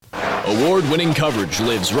Award-winning coverage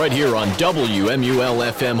lives right here on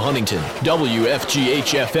WMUL-FM Huntington,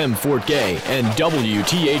 WFGH-FM Fort Gay, and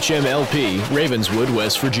WTHM-LP Ravenswood,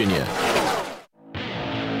 West Virginia.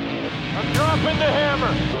 I'm dropping the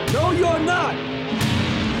hammer. No, you're not.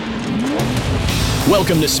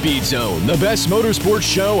 Welcome to Speed Zone, the best motorsports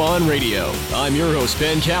show on radio. I'm your host,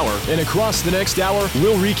 Ben Cower, and across the next hour,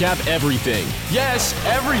 we'll recap everything. Yes,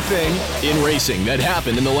 everything in racing that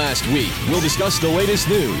happened in the last week. We'll discuss the latest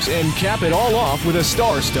news and cap it all off with a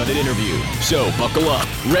star-studded interview. So buckle up,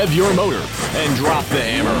 rev your motor, and drop the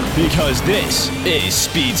hammer, because this is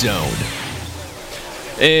Speed Zone.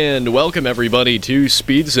 And welcome everybody to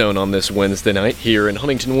Speed Zone on this Wednesday night here in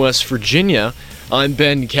Huntington, West Virginia. I'm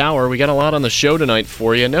Ben Cower. We got a lot on the show tonight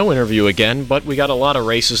for you. No interview again, but we got a lot of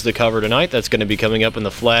races to cover tonight. That's going to be coming up in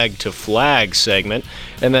the Flag to Flag segment.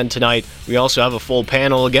 And then tonight, we also have a full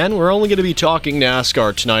panel again. We're only going to be talking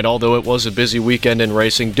NASCAR tonight, although it was a busy weekend in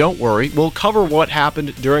racing. Don't worry. We'll cover what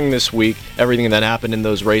happened during this week, everything that happened in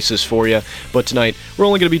those races for you. But tonight, we're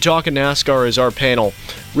only going to be talking NASCAR, as our panel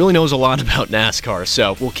really knows a lot about NASCAR.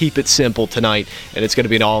 So we'll keep it simple tonight, and it's going to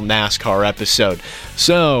be an all NASCAR episode.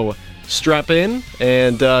 So strap in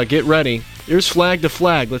and get ready. Here's Flag to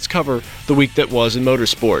Flag. Let's cover the week that was in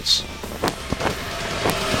motorsports.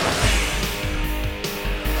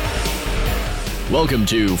 Welcome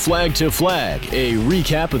to Flag, a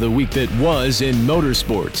recap of the week that was in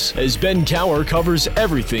motorsports, as Ben Cower covers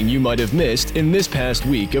everything you might have missed in this past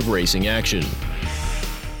week of racing action.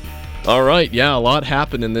 All right, yeah, a lot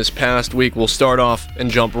happened in this past week. We'll start off and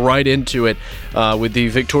jump right into it with the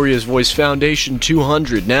Victoria's Voice Foundation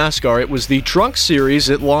 200 NASCAR. It was the Truck Series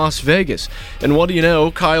at Las Vegas. And what do you know,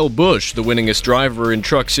 Kyle Busch, the winningest driver in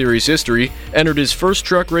Truck Series history, entered his first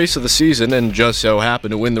truck race of the season and just so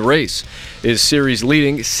happened to win the race. His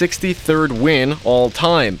series-leading 63rd win all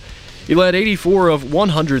time. He led 84 of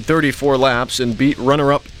 134 laps and beat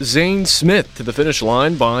runner-up Zane Smith to the finish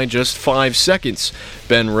line by just 5 seconds.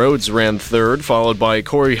 Ben Rhodes ran third, followed by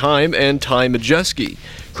Corey Heim and Ty Majeski.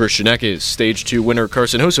 Christian Eckes, Stage 2 winner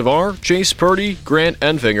Carson Hocevar, Chase Purdy, Grant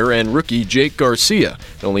Enfinger, and rookie Jake Garcia.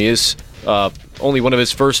 Only one of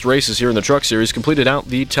his first races here in the Truck Series completed out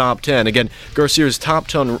the top 10. Again, Garcia's top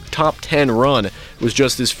 10 run was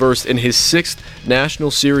just his first in his 6th National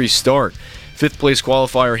Series start. Fifth-place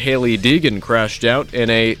qualifier Haley Deegan crashed out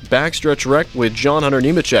in a backstretch wreck with John Hunter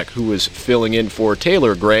Nemechek, who was filling in for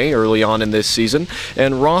Taylor Gray early on in this season,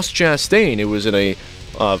 and Ross Chastain, who was in a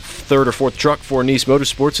third or fourth truck for Nice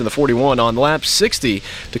Motorsports in the 41 on lap 60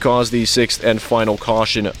 to cause the 6th and final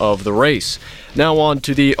caution of the race. Now on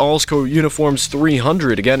to the Allsco Uniforms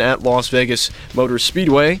 300, again at Las Vegas Motor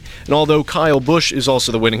Speedway. And although Kyle Busch is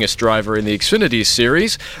also the winningest driver in the Xfinity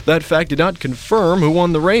Series, that fact did not confirm who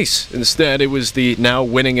won the race. Instead, it was the now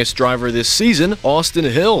winningest driver this season, Austin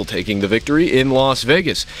Hill, taking the victory in Las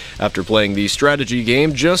Vegas. After playing the strategy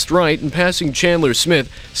game just right and passing Chandler Smith,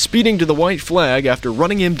 speeding to the white flag after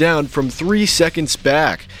running him down from 3 seconds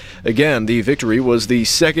back. Again, the victory was the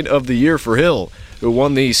second of the year for Hill, who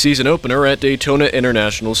won the season opener at Daytona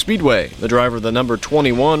International Speedway. The driver of the number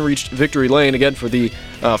 21 reached victory lane again for the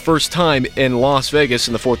first time in Las Vegas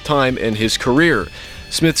and the 4th time in his career.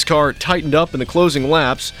 Smith's car tightened up in the closing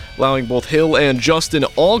laps, allowing both Hill and Justin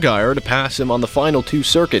Allgaier to pass him on the final 2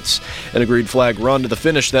 circuits. An agreed flag run to the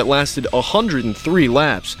finish that lasted 103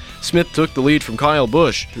 laps. Smith took the lead from Kyle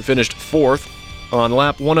Busch, who finished 4th on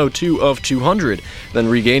lap 102 of 200, then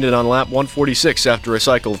regained it on lap 146 after a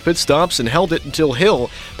cycle of pit stops and held it until Hill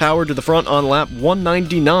powered to the front on lap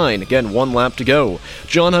 199, again 1 lap to go.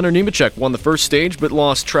 John Hunter Nemechek won the first stage but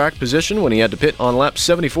lost track position when he had to pit on lap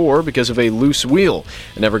 74 because of a loose wheel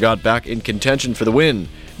and never got back in contention for the win.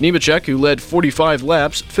 Nemechek, who led 45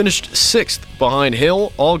 laps, finished 6th behind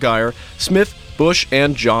Hill, Allgaier, Smith, Busch,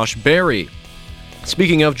 and Josh Berry.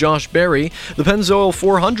 Speaking of Josh Berry, the Pennzoil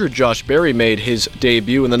 400 Josh Berry made his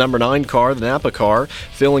debut in the number 9 car, the Napa car,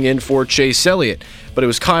 filling in for Chase Elliott. But it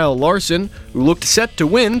was Kyle Larson who looked set to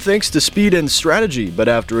win thanks to speed and strategy, but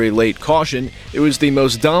after a late caution, it was the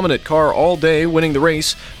most dominant car all day, winning the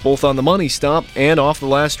race, both on the money stop and off the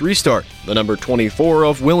last restart. The number 24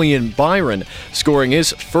 of William Byron, scoring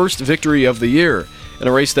his first victory of the year. In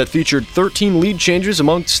a race that featured 13 lead changes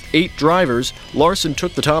amongst 8 drivers, Larson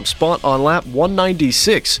took the top spot on lap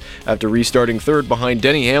 196 after restarting 3rd behind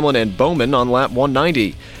Denny Hamlin and Bowman on lap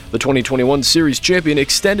 190. The 2021 Series champion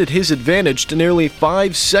extended his advantage to nearly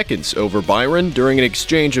 5 seconds over Byron during an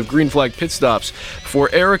exchange of green flag pit stops before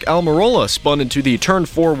Eric Almirola spun into the turn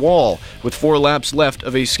 4 wall with 4 laps left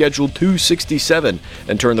of a scheduled 267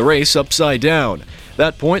 and turned the race upside down. At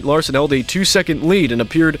that point, Larson held a 2-second lead and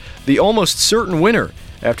appeared the almost certain winner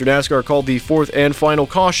After NASCAR called the fourth and final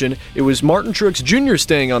caution, it was Martin Truex Jr.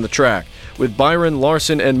 staying on the track, with Byron,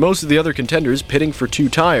 Larson, and most of the other contenders pitting for 2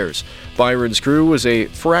 tires. Byron's crew was a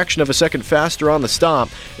fraction of a second faster on the stop,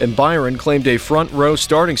 and Byron claimed a front row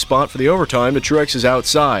starting spot for the overtime to Truex's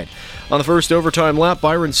outside. On the first overtime lap,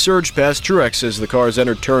 Byron surged past Truex as the cars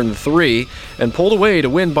entered turn 3 and pulled away to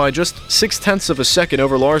win by just 0.6 of a second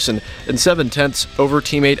over Larson and 0.7 over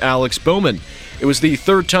teammate Alex Bowman. It was the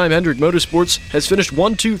third time Hendrick Motorsports has finished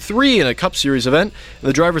 1-2-3 in a Cup Series event, and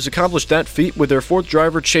the drivers accomplished that feat with their fourth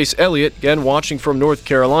driver, Chase Elliott, again watching from North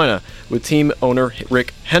Carolina, with team owner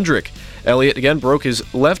Rick Hendrick. Elliott again broke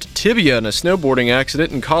his left tibia in a snowboarding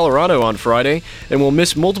accident in Colorado on Friday and will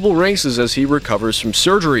miss multiple races as he recovers from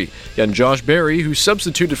surgery. Again, Josh Berry, who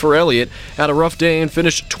substituted for Elliott, had a rough day and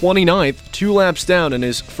finished 29th, 2 laps down in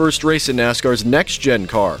his first race in NASCAR's next-gen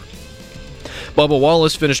car. Bubba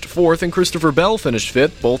Wallace finished 4th and Christopher Bell finished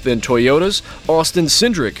 5th, both in Toyotas. Austin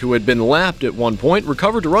Cindric, who had been lapped at one point,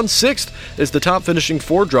 recovered to run 6th as the top finishing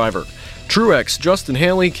Ford driver. Truex, Justin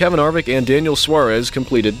Haley, Kevin Harvick, and Daniel Suarez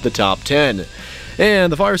completed the top 10.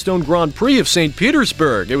 And the Firestone Grand Prix of St.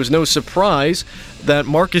 Petersburg. It was no surprise that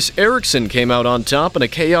Marcus Ericsson came out on top in a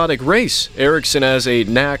chaotic race. Ericsson has a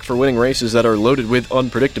knack for winning races that are loaded with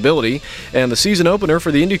unpredictability, and the season opener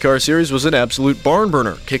for the IndyCar Series was an absolute barn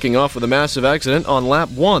burner, kicking off with a massive accident on lap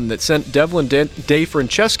 1 that sent Devlin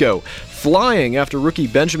DeFrancesco flying after rookie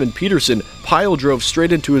Benjamin Peterson pile drove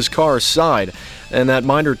straight into his car's side. And that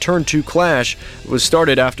minor turn 2 clash was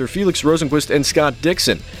started after Felix Rosenqvist and Scott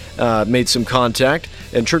Dixon made some contact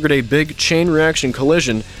and triggered a big chain reaction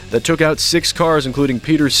collision that took out 6 cars, including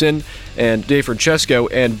Peterson and DeFrancesco,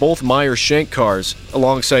 and both Meyer-Shank cars,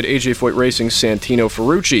 alongside AJ Foyt Racing's Santino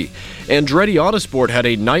Ferrucci. Andretti Autosport had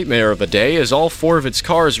a nightmare of a day as all 4 of its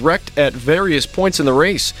cars wrecked at various points in the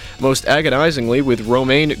race, most agonizingly with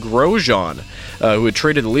Romain Grosjean, who had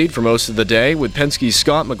traded the lead for most of the day, with Penske's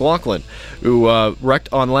Scott McLaughlin, who wrecked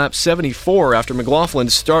on lap 74 after McLaughlin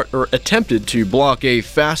attempted to block a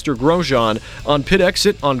faster Grosjean on pit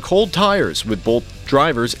exit on cold tires, with both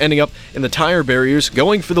drivers ending up in the tire barriers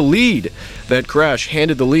going for the lead. That crash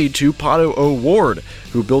handed the lead to Pato O'Ward,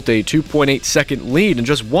 who built a 2.8 second lead in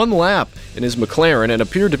just 1 lap in his McLaren and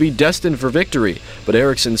appeared to be destined for victory, but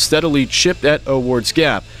Ericsson steadily chipped at O'Ward's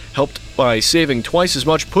gap, helped by saving twice as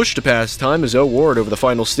much push-to-pass time as O'Ward over the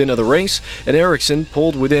final stint of the race, and Ericsson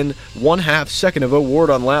pulled within 1/2 second of O'Ward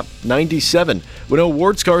on lap 97, when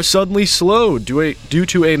O'Ward's car suddenly slowed due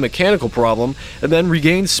to a mechanical problem and then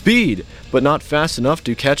regained speed, but not fast enough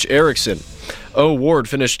to catch Ericsson. O'Ward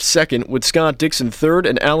finished 2nd, with Scott Dixon 3rd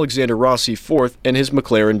and Alexander Rossi 4th in his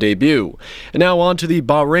McLaren debut. And now on to the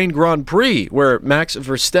Bahrain Grand Prix, where Max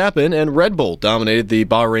Verstappen and Red Bull dominated the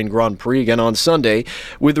Bahrain Grand Prix again on Sunday,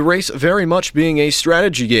 with the race very much being a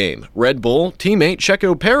strategy game. Red Bull teammate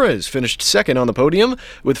Checo Perez finished 2nd on the podium,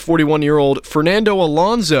 with 41-year-old Fernando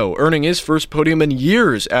Alonso earning his first podium in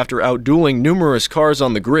years after outdueling numerous cars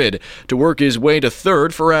on the grid to work his way to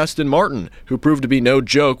 3rd for Aston Martin, who proved to be no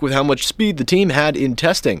joke with how much speed the team had in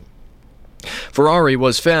testing. Ferrari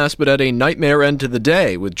was fast but had a nightmare end to the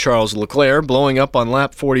day, with Charles Leclerc blowing up on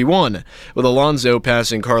lap 41, with Alonso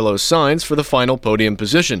passing Carlos Sainz for the final podium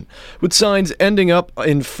position, with Sainz ending up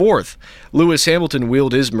in 4th. Lewis Hamilton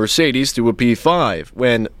wheeled his Mercedes to a P5,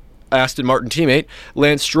 when Aston Martin teammate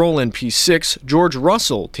Lance Stroll in P6, George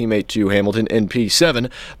Russell, teammate to Hamilton, in P7,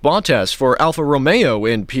 Bottas for Alfa Romeo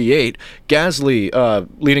in P8, Gasly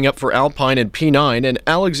leading up for Alpine in P9, and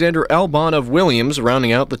Alexander Albon of Williams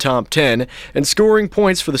rounding out the top 10 and scoring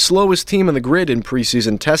points for the slowest team on the grid in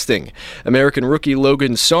preseason testing. American rookie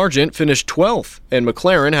Logan Sargent finished 12th, and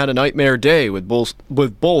McLaren had a nightmare day with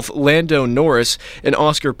both Lando Norris and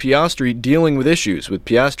Oscar Piastri dealing with issues, with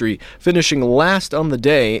Piastri finishing last on the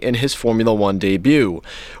day in his Formula One debut.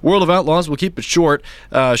 World of Outlaws will keep it short.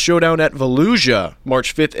 Showdown at Volusia,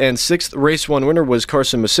 March 5th and 6th. Race 1 winner was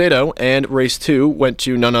Carson Macedo, and Race 2 went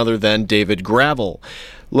to none other than David Gravel.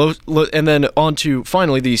 And then on to,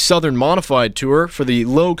 finally, the Southern Modified Tour for the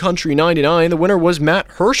Low Country 99. The winner was Matt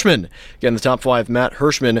Hirschman. Again, the top 5, Matt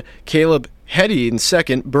Hirschman, Caleb Hetty in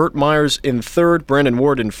 2nd, Burt Myers in 3rd, Brandon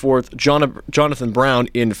Ward in 4th, Jonathan Brown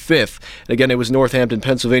in 5th. And again, it was Northampton,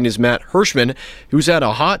 Pennsylvania's Matt Hirschman, who's had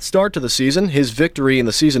a hot start to the season. His victory in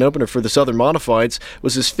the season opener for the Southern Modifieds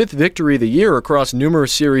was his 5th victory of the year across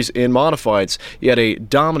numerous series in Modifieds. He had a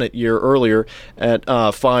dominant year earlier at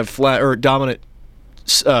 5 flat, or dominant,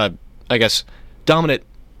 dominant.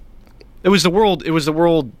 It was the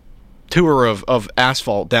world tour of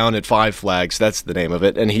asphalt down at Five Flags. That's the name of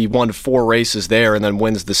it. And he won 4 races there and then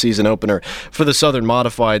wins the season opener for the Southern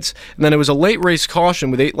Modifieds. And then it was a late race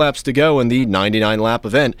caution with 8 laps to go in the 99-lap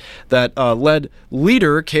event that led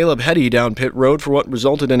leader Caleb Hetty down pit road for what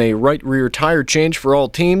resulted in a right rear tire change for all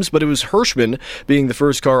teams, but it was Hirschman being the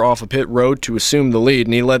first car off of pit road to assume the lead,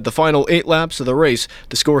 and he led the final 8 laps of the race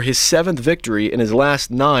to score his 7th victory in his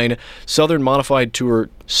last 9 Southern Modified Tour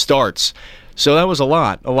starts. So that was a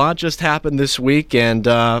lot. A lot just happened this week, and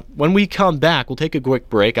when we come back, we'll take a quick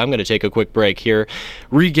break. I'm going to take a quick break here,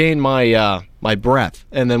 regain my my breath,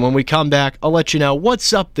 and then when we come back, I'll let you know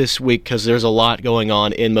what's up this week, because there's a lot going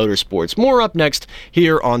on in motorsports. More up next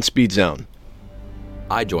here on Speed Zone.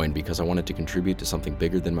 I joined because I wanted to contribute to something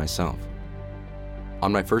bigger than myself.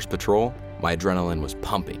 On my first patrol, my adrenaline was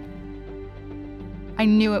pumping. I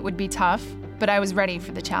knew it would be tough, but I was ready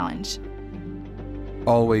for the challenge.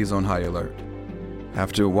 Always on high alert.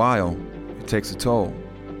 After a while, it takes a toll.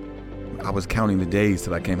 I was counting the days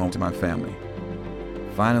till I came home to my family.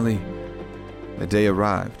 Finally, the day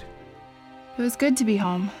arrived. It was good to be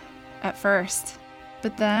home, at first.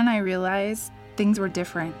 But then I realized things were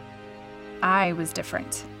different. I was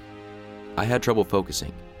different. I had trouble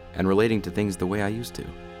focusing and relating to things the way I used to.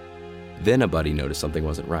 Then a buddy noticed something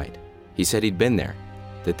wasn't right. He said he'd been there,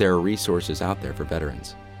 that there are resources out there for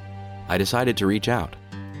veterans. I decided to reach out.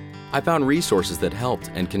 I found resources that helped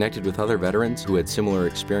and connected with other veterans who had similar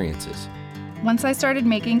experiences. Once I started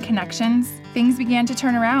making connections, things began to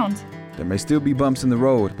turn around. There may still be bumps in the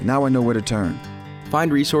road, but now I know where to turn.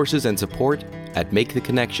 Find resources and support at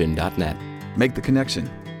maketheconnection.net. Make the connection.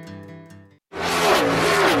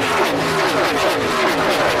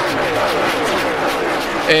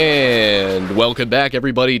 And welcome back,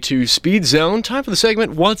 everybody, to Speed Zone. Time for the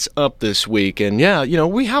segment, What's Up This Week? And yeah,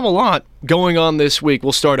 we have a lot going on this week.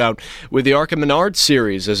 We'll start out with the ARCA Menard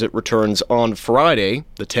Series as it returns on Friday,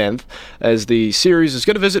 the 10th, as the series is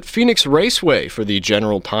going to visit Phoenix Raceway for the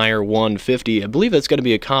General Tire 150. I believe that's going to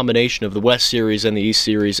be a combination of the West Series and the East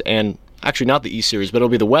Series, and actually not the East Series, but it'll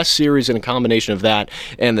be the West Series and a combination of that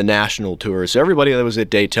and the National Tour. So everybody that was at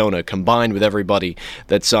Daytona combined with everybody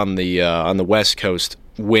that's on the West Coast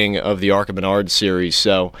wing of the ARCA Menard Series.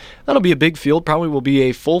 So that'll be a big field, probably will be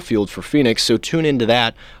a full field for Phoenix, so tune into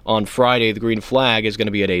that on Friday. The green flag is going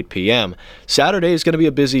to be at 8 p.m. Saturday is going to be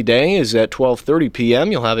a busy day, is at 12:30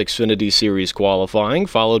 p.m. You'll have Xfinity Series qualifying,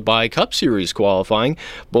 followed by Cup Series qualifying,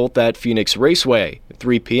 both at Phoenix Raceway. At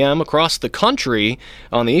 3 p.m. across the country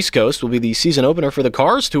on the East Coast will be the season opener for the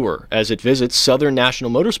Cars Tour as it visits Southern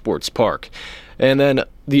National Motorsports Park. And then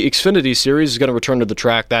the Xfinity Series is going to return to the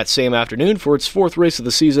track that same afternoon for its 4th race of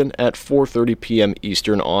the season at 4:30 p.m.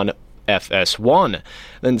 Eastern on FS1.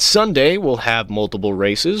 Then Sunday, we'll have multiple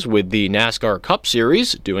races with the NASCAR Cup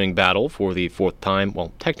Series doing battle for the 4th time,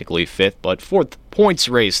 well, technically 5th, but 4th points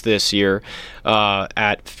race this year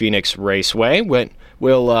at Phoenix Raceway.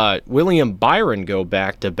 Will William Byron go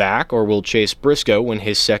back-to-back, or will Chase Briscoe win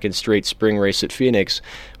his 2nd straight spring race at Phoenix?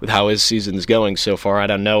 With how his season's going so far, I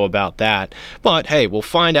don't know about that. But, hey, we'll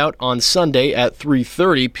find out on Sunday at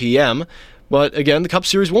 3:30 p.m., But again, the Cup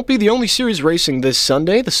Series won't be the only series racing this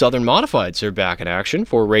Sunday. The Southern Modifieds are back in action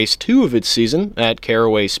for race 2 of its season at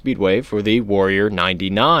Caraway Speedway for the Warrior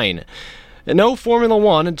 99. And no Formula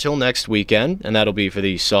One until next weekend, and that'll be for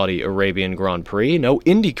the Saudi Arabian Grand Prix. No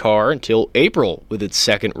IndyCar until April with its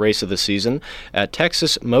 2nd race of the season at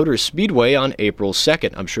Texas Motor Speedway on April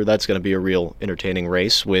 2nd. I'm sure that's going to be a real entertaining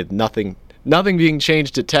race with nothing being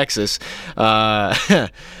changed at Texas. The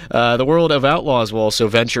World of Outlaws will also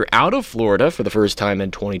venture out of Florida for the first time in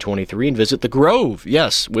 2023 and visit the Grove.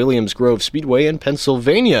 Yes, Williams Grove Speedway in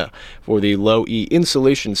Pennsylvania for the Low E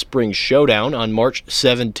Insulation Spring Showdown on March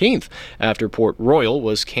 17th after Port Royal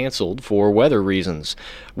was canceled for weather reasons.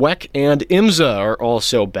 WEC and IMSA are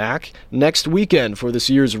also back next weekend for this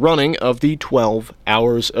year's running of the 12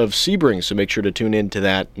 Hours of Sebring, so make sure to tune in to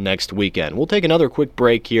that next weekend. We'll take another quick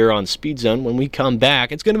break here on Speed Zone. When we come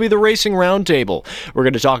back, it's going to be the Racing Roundtable. We're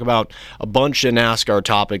going to talk about a bunch of NASCAR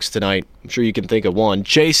topics tonight. I'm sure you can think of one.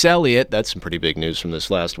 Chase Elliott, that's some pretty big news from this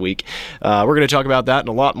last week. We're going to talk about that and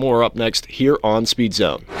a lot more up next here on Speed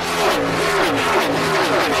Zone.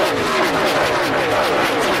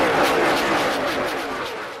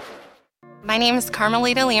 My name is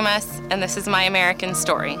Carmelita Lemus, and this is my American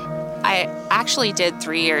story. I actually did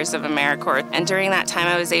 3 years of AmeriCorps, and during that time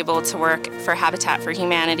I was able to work for Habitat for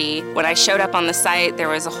Humanity. When I showed up on the site, there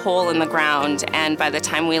was a hole in the ground, and by the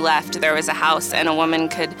time we left, there was a house and a woman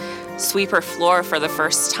could sweep her floor for the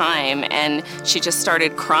first time, and she just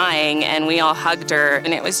started crying, and we all hugged her,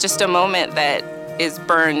 and it was just a moment that is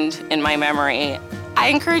burned in my memory. I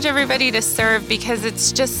encourage everybody to serve because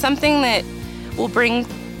it's just something that will bring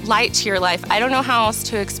light to your life. I don't know how else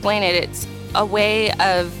to explain it. It's a way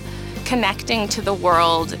of connecting to the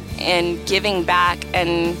world and giving back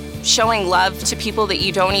and showing love to people that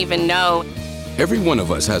you don't even know. Every one of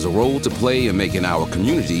us has a role to play in making our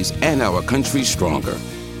communities and our country stronger.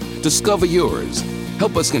 Discover yours.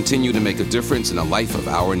 Help us continue to make a difference in the life of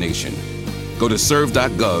our nation. Go to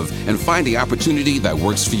serve.gov and find the opportunity that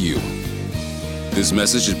works for you. This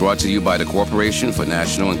message is brought to you by the Corporation for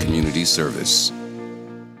National and Community Service.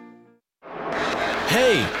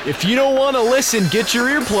 Hey, if you don't want to listen, get your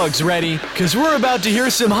earplugs ready, because we're about to hear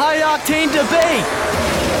some high-octane debate.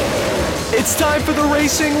 It's time for the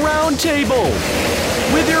Racing Roundtable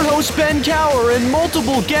with your host Ben Cower and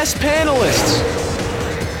multiple guest panelists.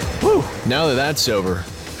 Whew, now that that's over,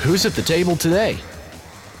 who's at the table today?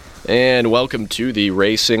 And welcome to the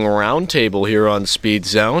Racing Roundtable here on Speed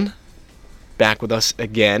Zone. Back with us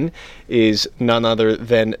again is none other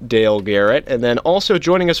than Dale Garrett, and then also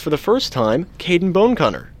joining us for the first time, Caden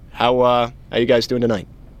Bonecunner. How you guys doing tonight?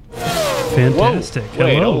 Fantastic. Whoa.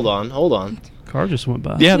 Wait, hold on. Car just went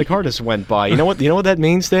by. Yeah, the car just went by. You know what that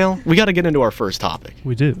means, Dale? We got to get into our first topic.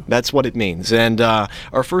 We do. That's what it means. And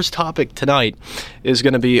our first topic tonight is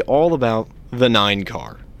going to be all about the 9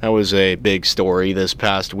 car. That was a big story this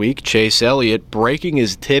past week. Chase Elliott breaking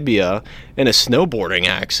his tibia in a snowboarding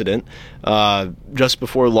accident just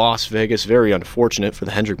before Las Vegas. Very unfortunate for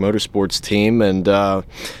the Hendrick Motorsports team. And I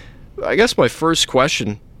guess my first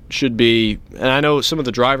question should be, and I know some of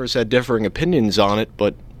the drivers had differing opinions on it,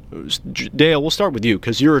 but Dale, we'll start with you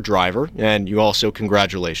because you're a driver, and you also,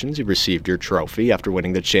 congratulations, you received your trophy after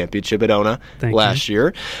winning the championship at ONA last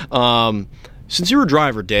year. Since you're a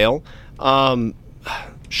driver, Dale,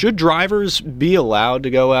 should drivers be allowed to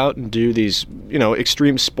go out and do these,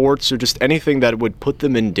 extreme sports or just anything that would put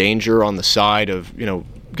them in danger on the side of,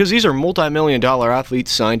 because these are multi-million-dollar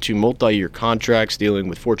athletes signed to multi-year contracts dealing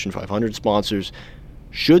with Fortune 500 sponsors.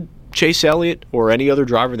 Should Chase Elliott or any other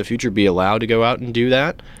driver in the future be allowed to go out and do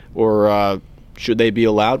that? Or should they be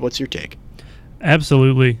allowed? What's your take?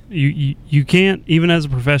 Absolutely. You can't, even as a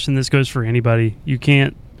profession, this goes for anybody, you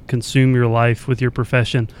can't consume your life with your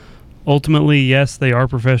profession. Ultimately, yes, they are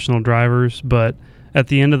professional drivers, but at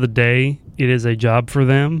the end of the day, it is a job for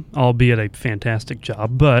them, albeit a fantastic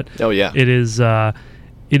job. But it is a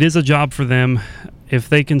job for them. If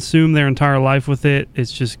they consume their entire life with it,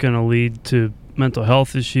 it's just going to lead to mental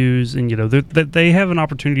health issues, and they have an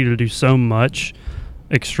opportunity to do so much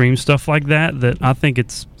extreme stuff like that I think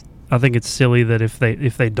it's silly that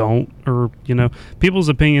if they don't, or people's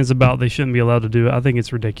opinions about they shouldn't be allowed to do it, I think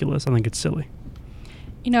it's ridiculous. I think it's silly.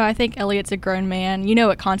 I think Elliott's a grown man.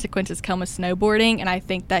 What consequences come with snowboarding, and I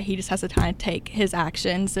think that he just has to kind of take his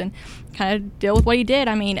actions and kind of deal with what he did.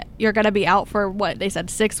 I mean, you're going to be out for, what, they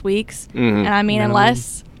said 6 weeks? Mm-hmm. And I mean,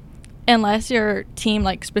 unless your team,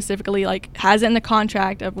 specifically, has it in the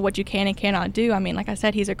contract of what you can and cannot do, I mean, like I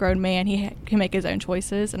said, he's a grown man. He can make his own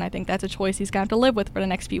choices, and I think that's a choice he's going to have to live with for the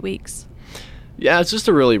next few weeks. Yeah, it's just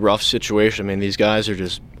a really rough situation. I mean, these guys are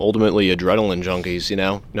just ultimately adrenaline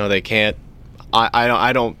junkies, No, they can't.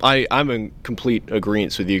 I'm in complete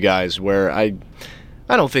agreement with you guys where I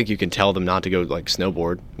don't think you can tell them not to go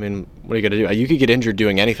snowboard. I mean, what are you going to do? You could get injured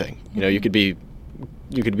doing anything. You could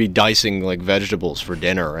be dicing vegetables for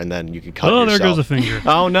dinner, and then you could cut yourself. Oh, there goes a finger.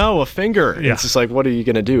 Oh no, a finger. Yeah. It's just what are you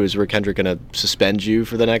going to do? Is Rick Hendrick going to suspend you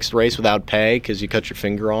for the next race without pay because you cut your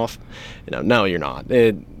finger off? No, you're not.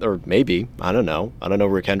 Or maybe. I don't know.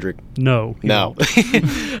 Rick Hendrick. No.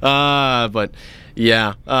 But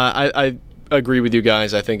yeah, I agree with you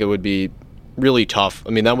guys. I think it would be really tough. I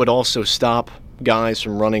mean, that would also stop guys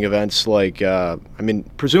from running events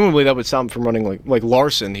presumably that would stop him from running like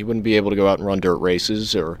Larson. He wouldn't be able to go out and run dirt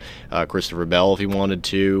races, or Christopher Bell if he wanted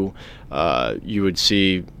to. You would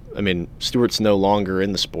see, Stewart's no longer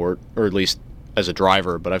in the sport, or at least as a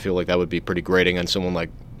driver, but I feel like that would be pretty grating on someone like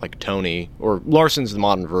Tony, or Larson's the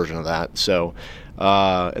modern version of that. So,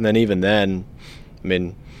 and then even then,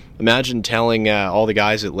 imagine telling all the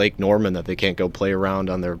guys at Lake Norman that they can't go play around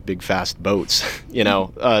on their big fast boats,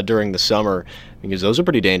 during the summer, because those are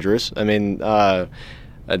pretty dangerous.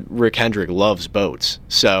 Rick Hendrick loves boats,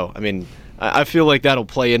 so I feel like that'll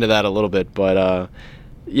play into that a little bit. But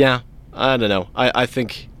yeah, I don't know. I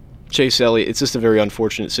think Chase Elliott, it's just a very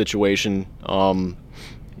unfortunate situation.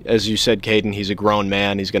 As you said, Caden, he's a grown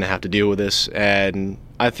man. He's going to have to deal with this, and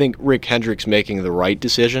I think Rick Hendrick's making the right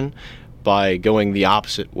decision by going the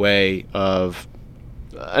opposite way of,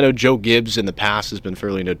 I know Joe Gibbs in the past has been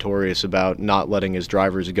fairly notorious about not letting his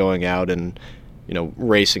drivers going out and,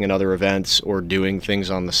 racing in other events or doing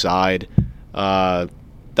things on the side.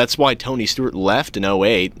 that's why Tony Stewart left in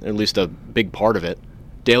 08, at least a big part of it.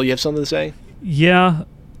 Dale, you have something to say? Yeah.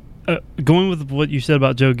 Going with what you said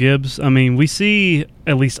about Joe Gibbs, I mean, we see,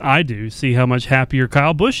 at least I do, see how much happier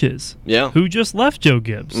Kyle Busch is. Yeah. Who just left Joe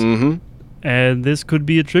Gibbs. Mm-hmm. And this could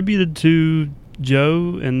be attributed to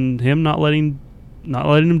Joe and him not letting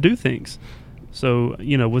him do things. So,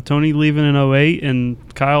 with Tony leaving in 08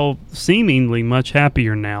 and Kyle seemingly much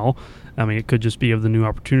happier now, I mean, it could just be of the new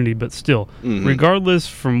opportunity, but still, regardless,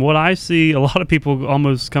 from what I see, a lot of people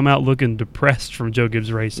almost come out looking depressed from Joe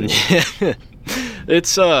Gibbs Racing.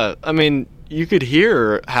 It's, I mean, you could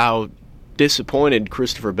hear how disappointed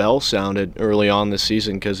Christopher Bell sounded early on this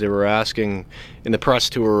season because they were asking in the press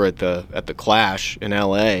tour at the Clash in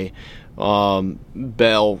L.A.,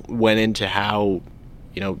 Bell went into how,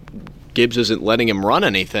 Gibbs isn't letting him run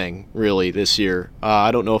anything really this year.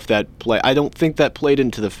 I don't know if I don't think that played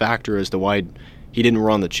into the factor as to why he didn't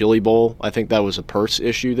run the Chili Bowl. I think that was a purse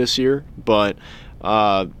issue this year. But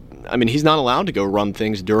I mean, he's not allowed to go run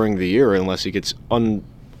things during the year unless he gets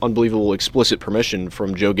unbelievable explicit permission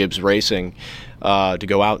from Joe Gibbs Racing to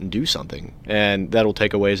go out and do something. And that'll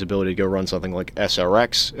take away his ability to go run something like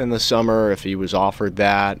SRX in the summer if he was offered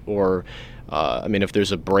that, or I mean, if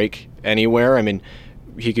there's a break anywhere. I mean,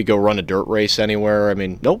 he could go run a dirt race anywhere. I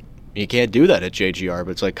mean, nope, you can't do that at JGR.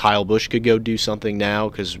 But it's like Kyle Busch could go do something now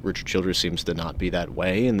because Richard Childress seems to not be that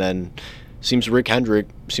way. And then seems Rick Hendrick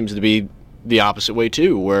seems to be the opposite way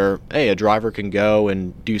too, where, hey, a driver can go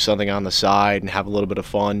and do something on the side and have a little bit of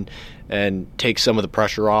fun and take some of the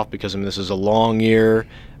pressure off because, I mean, this is a long year.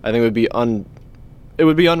 I think it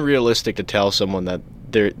would be unrealistic to tell someone that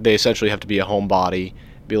they essentially have to be a homebody.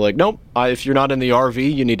 Be like, nope, if you're not in the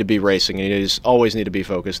RV, you need to be racing, and you just always need to be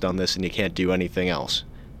focused on this, and you can't do anything else.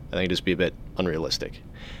 I think it'd just be a bit unrealistic.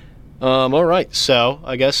 All right, so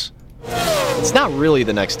I guess it's not really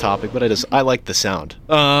the next topic, but I like the sound.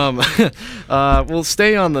 We'll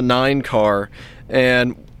stay on the 9 car,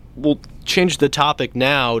 and we'll change the topic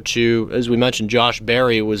now to, as we mentioned, Josh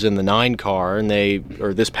Berry was in the 9 car, and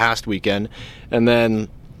this past weekend, and then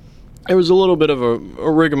there was a little bit of a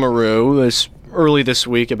rigmarole early this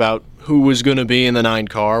week about who was going to be in the 9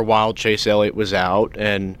 car while Chase Elliott was out,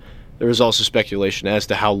 and there was also speculation as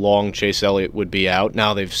to how long Chase Elliott would be out.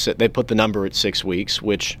 Now they put the number at 6 weeks,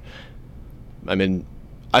 which, I mean,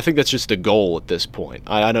 I think that's just a goal at this point.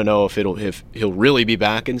 I don't know if he'll really be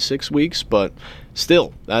back in 6 weeks, but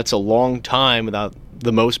still, that's a long time without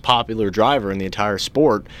the most popular driver in the entire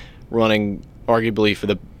sport running arguably for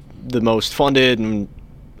the most funded, and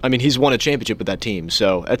I mean, he's won a championship with that team,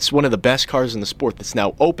 so that's one of the best cars in the sport that's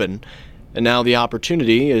now open, and now the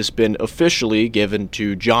opportunity has been officially given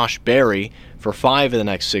to Josh Berry for 5 of the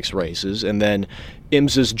next 6 races, and then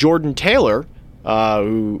IMSA's Jordan Taylor,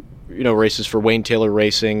 who races for Wayne Taylor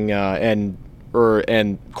Racing and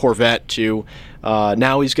Corvette too.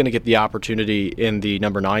 Now he's going to get the opportunity in the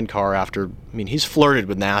number 9 car after, I mean, he's flirted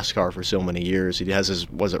with NASCAR for so many years. He has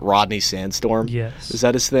was it Rodney Sandstorm? Yes. Is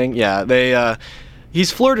that his thing? Yeah, he's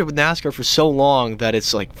flirted with NASCAR for so long that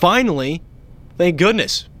it's like, finally, thank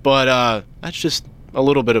goodness. But that's just a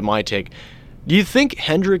little bit of my take. Do you think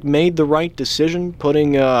Hendrick made the right decision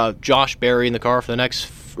putting Josh Berry in the car for the next,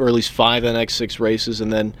 or at least 5 of the next 6 races,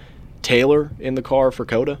 and then Taylor in the car for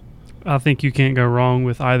COTA? I think you can't go wrong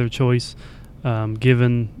with either choice,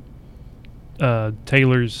 given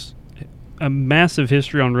Taylor's a massive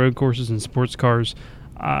history on road courses and sports cars.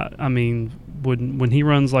 I mean, when he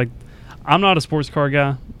runs like, I'm not a sports car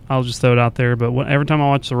guy, I'll just throw it out there, but every time I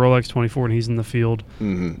watch the Rolex 24 and he's in the field,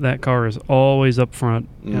 that car is always up front,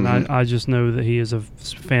 and I just know that he is a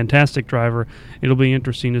fantastic driver. It'll be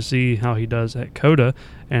interesting to see how he does at COTA,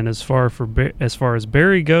 and as far as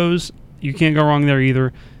Berry goes, you can't go wrong there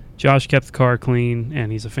either. Josh kept the car clean,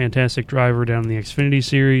 and he's a fantastic driver down in the Xfinity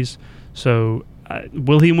Series. So,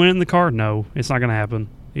 will he win in the car? No, it's not going to happen.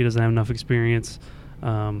 He doesn't have enough experience.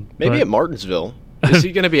 Maybe at Martinsville. Is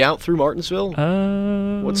he going to be out through Martinsville?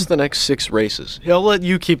 What's the next 6 races? I'll let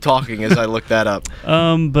you keep talking as I look that up.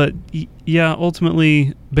 But yeah,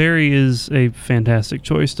 ultimately, Berry is a fantastic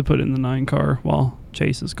choice to put in the 9 car while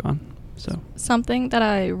Chase is gone. So something that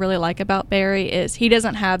I really like about Berry is he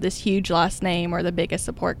doesn't have this huge last name or the biggest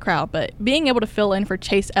support crowd, but being able to fill in for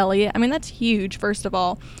Chase Elliott, I mean, that's huge, first of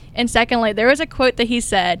all. And secondly, there was a quote that he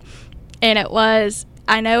said, and it was,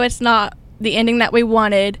 "I know it's not the ending that we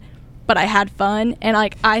wanted, but I had fun." And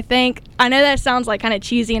like, I know that sounds like kind of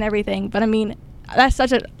cheesy and everything, but I mean, that's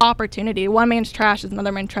such an opportunity. One man's trash is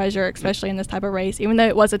another man's treasure, especially in this type of race. Even though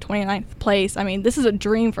it was a 29th place, I mean, this is a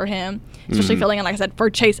dream for him, especially filling in, like I said, for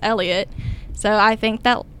Chase Elliott. So I think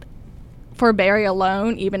that for Barry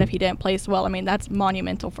alone, even if he didn't place well, I mean, that's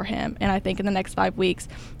monumental for him. And I think in the next 5 weeks,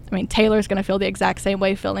 I mean, Taylor's going to feel the exact same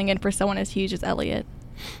way filling in for someone as huge as Elliott.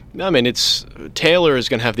 I mean, Taylor is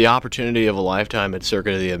going to have the opportunity of a lifetime at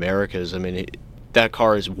Circuit of the Americas. I mean, that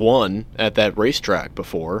car has won at that racetrack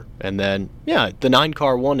before. And then, the 9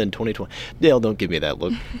 car won in 2020. Dale, don't give me that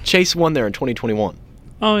look. Chase won there in 2021.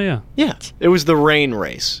 Oh, yeah. Yeah. It was the rain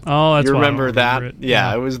race. Oh, that's you why remember that? It.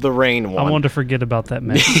 Yeah, it was the rain one. I wanted to forget about that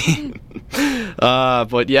mess.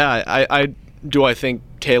 But yeah, I think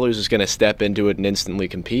Taylor's is going to step into it and instantly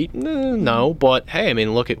compete? No, but hey, I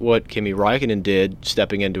mean, look at what Kimi Räikkönen did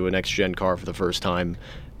stepping into a next-gen car for the first time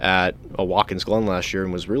at Watkins Glen last year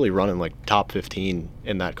and was really running like top 15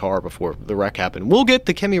 in that car before the wreck happened. We'll get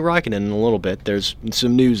to Kimi Räikkönen in a little bit. There's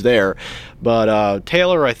some news there. But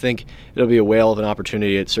Taylor, I think it'll be a whale of an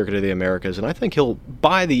opportunity at Circuit of the Americas, and I think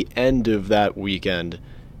by the end of that weekend,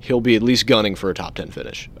 he'll be at least gunning for a top 10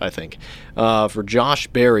 finish, I think. For Josh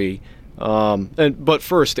Berry, but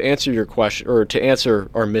first, to answer your question, or to answer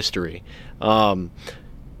our mystery,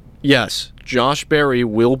 yes, Josh Berry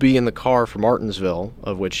will be in the car for Martinsville,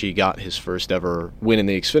 of which he got his first ever win in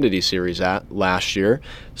the Xfinity Series at last year.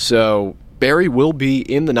 So Berry will be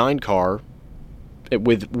in the 9 car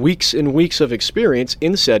with weeks and weeks of experience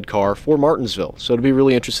in said car for Martinsville. So it'll be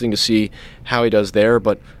really interesting to see how he does there.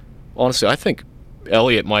 But honestly, I think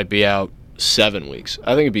Elliott might be out 7 weeks.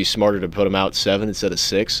 I think it'd be smarter to put him out 7 instead of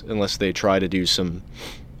 6, unless they try to do some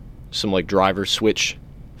like driver switch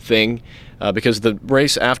thing, because the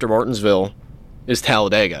race after Martinsville is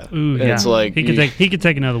Talladega. Ooh, and yeah. It's like he could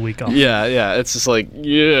take another week off. Yeah. It's just like,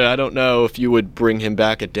 I don't know if you would bring him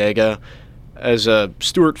back at Dega. As a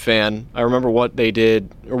Stewart fan, I remember what they did,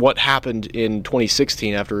 or what happened in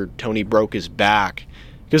 2016 after Tony broke his back.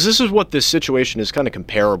 Because this is what this situation is kind of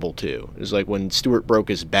comparable to. It's like when Stewart broke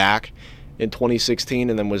his back in 2016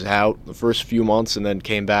 and then was out the first few months and then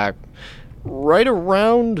came back right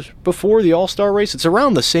around before the All-Star race. It's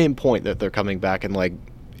around the same point that they're coming back in like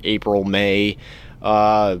April, May.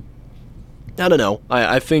 I don't know.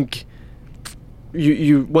 I think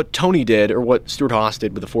you what Tony did, or what Stewart Haas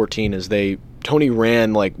did with the 14, is Tony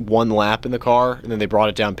ran like 1 lap in the car and then they brought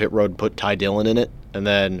it down pit road and put Ty Dillon in it, and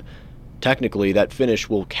then technically that finish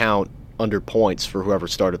will count under points for whoever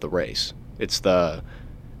started the race. It's the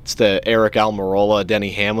Eric Almirola,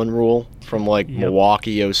 Denny Hamlin rule from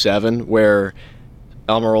Milwaukee 07, where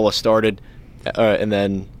Almirola started and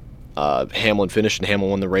then Hamlin finished and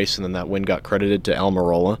Hamlin won the race, and then that win got credited to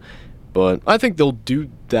Almirola. But I think they'll do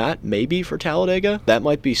that maybe for Talladega. That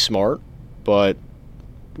might be smart, but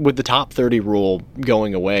with the top 30 rule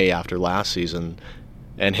going away after last season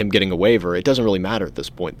and him getting a waiver, it doesn't really matter at this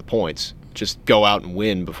point, the points. Just go out and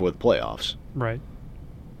win before the playoffs. Right.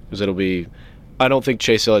 Because I don't think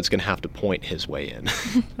Chase Elliott's going to have to point his way in.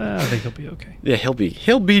 I think he'll be okay. Yeah,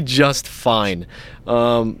 he'll be just fine.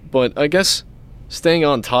 But I guess staying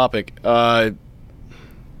on topic,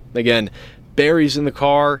 again, Barry's in the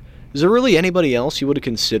car. Is there really anybody else you would have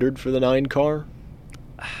considered for the 9 car?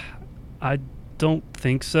 I don't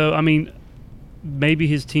think so. I mean, maybe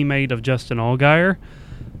his teammate of Justin Allgaier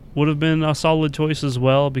would have been a solid choice as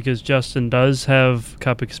well, because Justin does have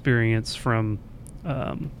Cup experience from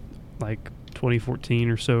like 2014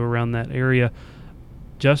 or so, around that area.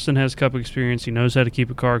 Justin has Cup experience. He knows how to keep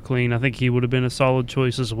a car clean. I think he would have been a solid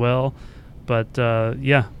choice as well. But,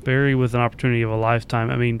 Barry with an opportunity of a lifetime.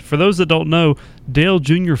 I mean, for those that don't know, Dale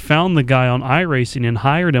Jr. found the guy on iRacing and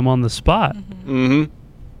hired him on the spot. Mm-hmm.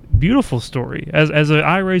 Beautiful story. As an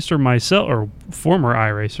iRacer myself, or former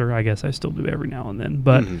iRacer, I guess I still do every now and then,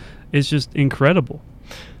 but it's just incredible.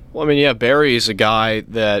 Well, I mean, Barry is a guy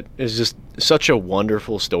that is just such a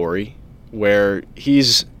wonderful story, where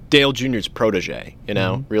he's Dale Jr.'s protege,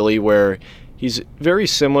 really, where he's very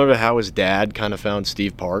similar to how his dad kind of found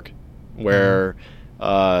Steve Park, where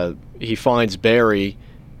he finds Barry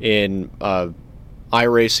in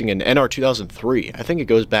iRacing in NR 2003. I think it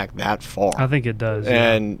goes back that far. I think it does.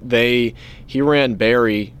 And he ran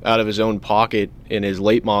Barry out of his own pocket in his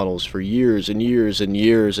late models for years and years and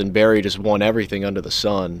years, and Barry just won everything under the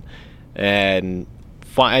sun. And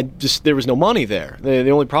there was no money there. The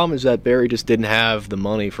only problem is that Barry just didn't have the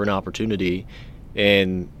money for an opportunity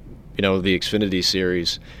in the Xfinity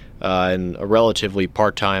Series. In a relatively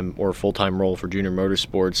part-time or full-time role for Junior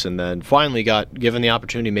Motorsports, and then finally got given the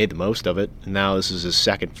opportunity, made the most of it, and now this is his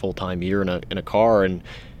second full-time year in a car, and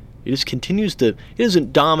he just continues to. He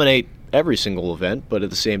doesn't dominate every single event, but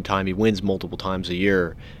at the same time, he wins multiple times a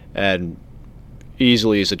year, and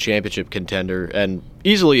easily is a championship contender, and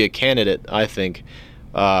easily a candidate, I think,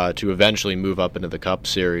 to eventually move up into the Cup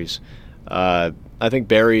Series. I think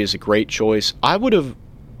Barry is a great choice. I would have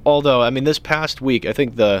Although, I mean, this past week, I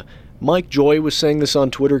think Mike Joy was saying this on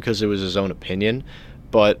Twitter because it was his own opinion,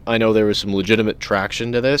 but I know there was some legitimate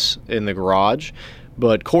traction to this in the garage.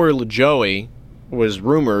 But Corey LaJoie was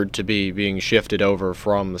rumored to be being shifted over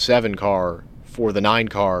from the 7 car for the 9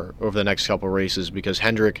 car over the next couple races because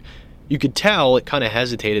Hendrick, you could tell it kind of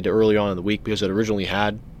hesitated early on in the week because it originally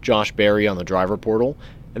had Josh Berry on the driver portal,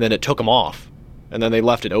 and then it took him off. And then they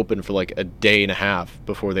left it open for like a day and a half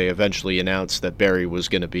before they eventually announced that Berry was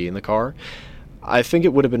going to be in the car. I think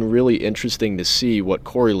it would have been really interesting to see what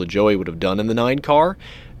Corey LaJoie would have done in the 9 car.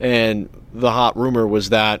 And the hot rumor was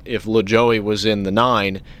that if LaJoie was in the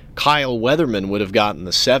 9, Kyle Weatherman would have gotten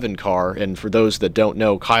the 7 car. And for those that don't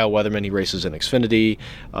know, Kyle Weatherman, he races in Xfinity.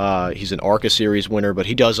 He's an ARCA Series winner, but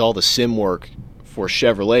he does all the sim work for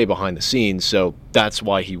Chevrolet behind the scenes. So that's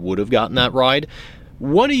why he would have gotten that ride.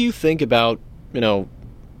 What do you think about,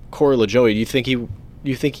 Corey LaJoie? Do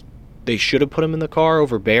you think they should have put him in the car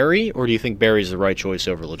over Berry, or do you think Berry's the right choice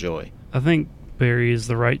over LaJoie? I think Berry is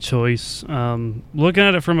the right choice. Looking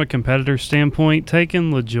at it from a competitor standpoint,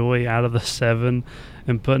 taking LaJoie out of the 7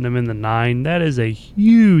 and putting him in the 9, that is a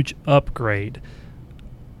huge upgrade.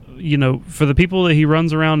 For the people that he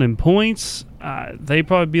runs around in points, they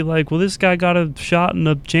probably be like, well, this guy got a shot in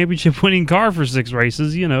a championship-winning car for 6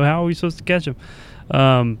 races. How are we supposed to catch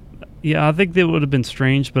him? Yeah, I think that would have been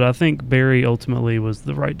strange, but I think Berry ultimately was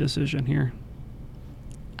the right decision here.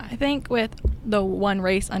 I think with the 1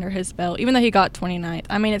 race under his belt, even though he got 29th,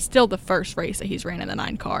 I mean, it's still the first race that he's ran in the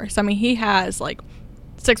 9 car. So, I mean, he has like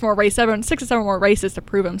 6 or 7 more races to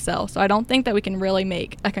prove himself. So I don't think that we can really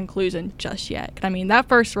make a conclusion just yet. I mean, that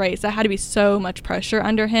first race, that had to be so much pressure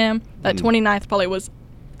under him. That 29th probably was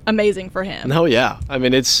amazing for him. Oh, yeah. I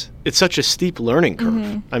mean, it's such a steep learning curve.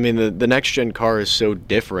 Mm-hmm. I mean, the next-gen car is so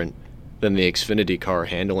different than the Xfinity car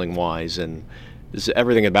handling-wise, and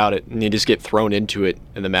everything about it, and you just get thrown into it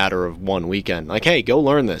in the matter of 1 weekend. Like, hey, go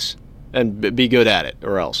learn this and be good at it,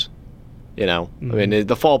 or else. Mm-hmm. I mean,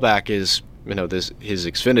 the fallback is, his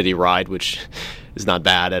Xfinity ride, which is not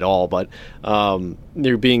bad at all, but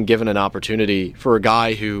you're being given an opportunity for a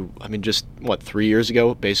guy who, 3 years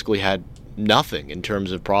ago basically had nothing in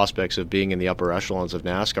terms of prospects of being in the upper echelons of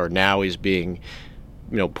NASCAR. Now he's being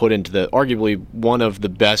put into the arguably one of the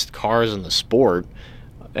best cars in the sport,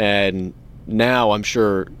 and now I'm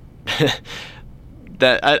sure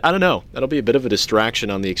that I don't know, that'll be a bit of a distraction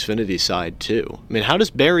on the Xfinity side too. I mean, how does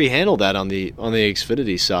Berry handle that on the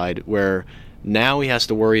Xfinity side, where now he has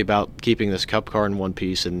to worry about keeping this Cup car in one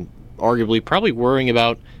piece and arguably probably worrying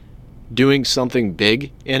about doing something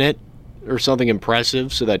big in it or something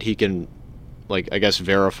impressive so that he can,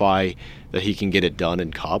 verify that he can get it done in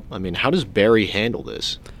Cup? I mean, how does Berry handle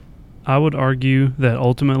this? I would argue that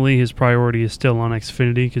ultimately his priority is still on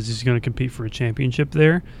Xfinity because he's going to compete for a championship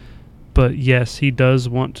there. But yes, he does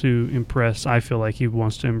want to impress. I feel like he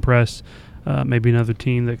wants to impress maybe another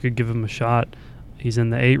team that could give him a shot. He's in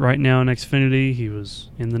the 8 right now in Xfinity. He was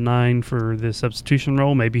in the 9 for the substitution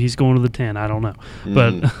role. Maybe he's going to the 10. I don't know.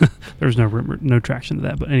 But there's no traction to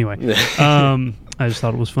that. But anyway, I just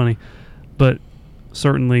thought it was funny. But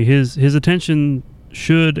certainly his attention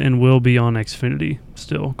should and will be on Xfinity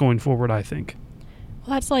still going forward, I think.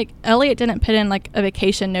 Well, that's like Elliott didn't put in like a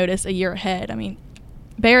vacation notice a year ahead. I mean,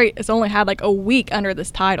 Berry has only had like a week under this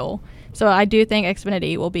title. So I do think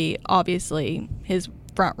Xfinity will be obviously his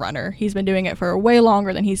front runner. He's been doing it for way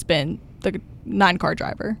longer than he's been the 9-car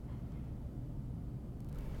driver.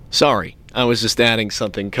 Sorry, I was just adding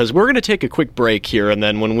something because we're going to take a quick break here, and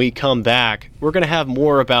then when we come back, we're going to have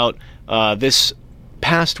more about this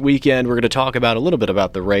past weekend. We're going to talk about a little bit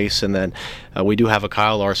about the race, and then we do have a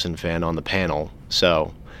Kyle Larson fan on the panel,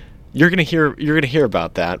 so you're going to hear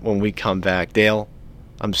about that when we come back. Dale,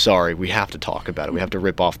 I'm sorry, we have to talk about it. We have to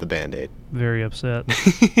rip off the Band-Aid. Very upset.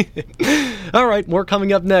 All right, more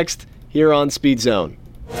coming up next here on Speed Zone.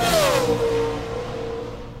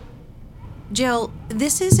 Jill,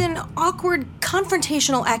 this is an awkward,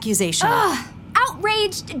 confrontational accusation. Ugh!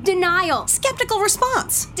 Outraged denial. Skeptical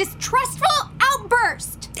response. Distrustful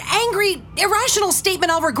outburst. Angry, irrational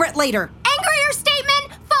statement I'll regret later. Angrier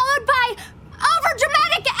statement followed by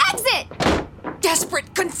overdramatic exit.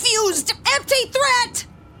 Desperate, confused, empty threat.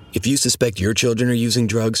 If you suspect your children are using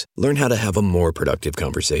drugs, learn how to have a more productive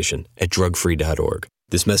conversation at drugfree.org.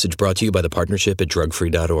 This message brought to you by the partnership at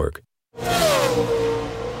drugfree.org.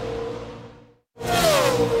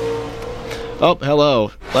 Oh,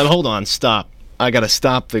 hello. Hold on, stop. I gotta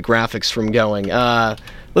stop the graphics from going.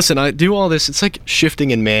 Listen, I do all this. It's like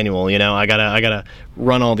shifting in manual, I gotta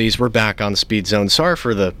run all these. We're back on Speed Zone. Sorry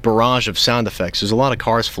for the barrage of sound effects. There's a lot of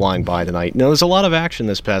cars flying by tonight. There's a lot of action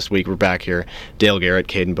this past week. We're back here. Dale Garrett,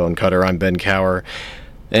 Caden Bonecutter. I'm Ben Cower.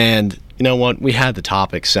 And you know what? We had the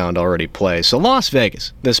topic sound already play. So Las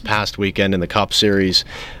Vegas this past weekend in the Cup Series,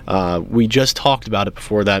 we just talked about it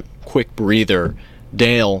before that quick breather.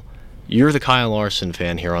 Dale, you're the Kyle Larson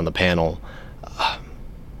fan here on the panel.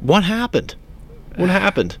 What happened? What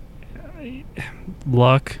happened?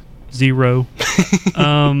 Luck, zero.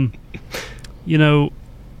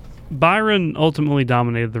 Byron ultimately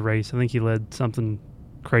dominated the race. I think he led something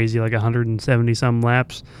crazy like 170-some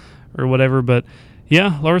laps or whatever. But,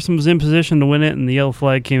 yeah, Larson was in position to win it, and the yellow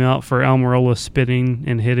flag came out for Almirola spinning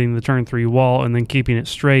and hitting the turn 3 wall and then keeping it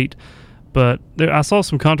straight. But I saw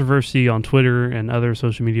some controversy on Twitter and other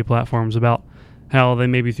social media platforms about how they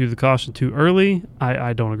maybe threw the caution too early.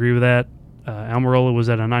 I don't agree with that. Almirola was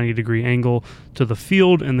at a 90-degree angle to the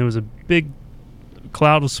field, and there was a big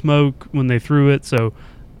cloud of smoke when they threw it. So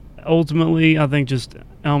ultimately, I think just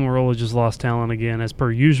Almirola just lost talent again, as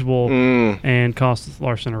per usual, and cost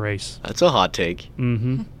Larson a race. That's a hot take.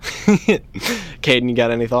 Mm-hmm. Caden, you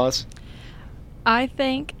got any thoughts? I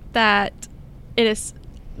think that it is...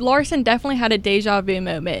 Larson definitely had a deja vu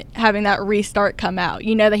moment having that restart come out.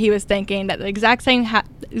 You know that he was thinking that the exact same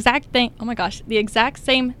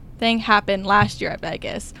thing happened last year at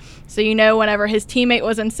Vegas. So whenever his teammate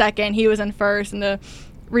was in second, he was in first, and the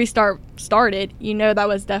restart started, that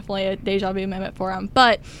was definitely a deja vu moment for him.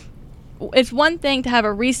 But it's one thing to have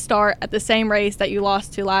a restart at the same race that you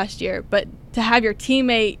lost to last year, but to have your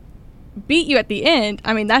teammate beat you at the end,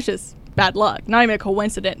 I mean, that's just bad luck. Not even a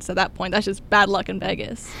coincidence at that point. That's just bad luck in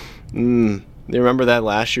Vegas. You remember that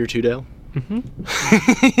last year too, Dale?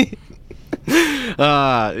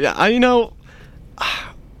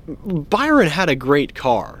 Byron had a great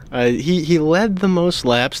car. He led the most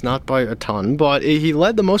laps, not by a ton, but he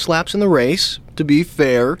led the most laps in the race, to be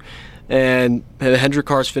fair. And the Hendrick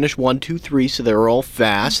cars finished 1, 2, 3, so they were all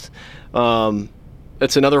fast.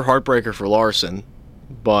 It's another heartbreaker for Larson.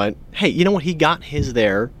 But, hey, you know what? He got his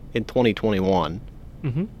there in 2021.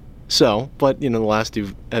 So, but, the last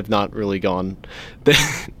two have not really gone.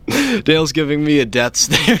 Dale's giving me a death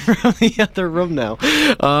stare from the other room now.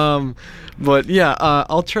 But yeah,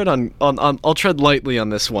 I'll tread lightly on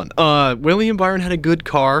this one. William Byron had a good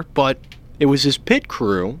car, but it was his pit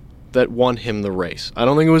crew that won him the race. I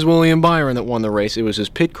don't think it was William Byron that won the race. It was his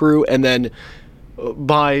pit crew, and then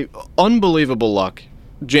by unbelievable luck,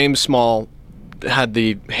 James Small had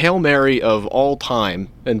the Hail Mary of all time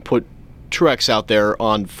and put Truex out there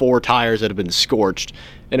on 4 tires that had been scorched.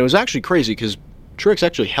 And it was actually crazy because Truex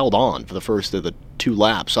actually held on for the first of the 2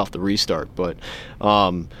 laps off the restart. But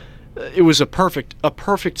it was a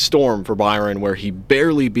perfect storm for Byron, where he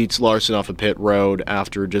barely beats Larson off a pit road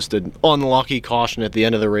after just an unlucky caution at the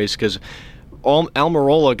end of the race, because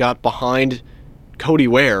Almirola got behind Cody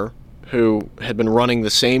Ware, who had been running the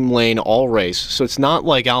same lane all race. So it's not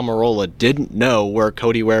like Almirola didn't know where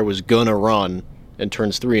Cody Ware was going to run in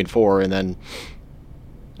turns 3 and 4, and then,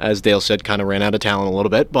 as Dale said, kind of ran out of talent a little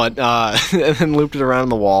bit, but and then looped it around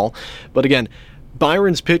the wall. But again,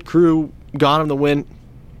 Byron's pit crew got him the win,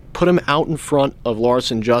 put him out in front of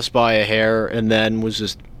Larson just by a hair, and then was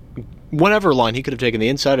just whatever line he could have taken, the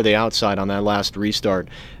inside or the outside on that last restart,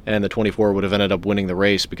 and the 24 would have ended up winning the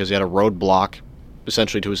race because he had a roadblock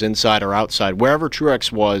essentially to his inside or outside. Wherever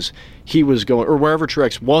Truex was, he was going, or wherever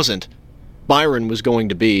Truex wasn't, Byron was going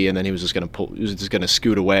to be, and then he was just going to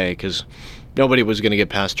scoot away because nobody was going to get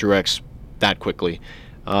past Truex that quickly.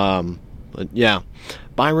 But yeah,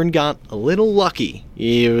 Byron got a little lucky.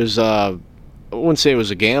 He was, I wouldn't say it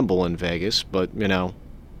was a gamble in Vegas, but and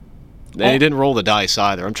he didn't roll the dice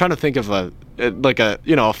either. I'm trying to think of a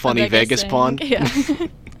funny Vegas pun. Yeah.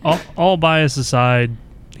 all bias aside,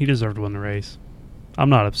 he deserved to win the race. I'm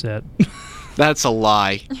not upset. That's a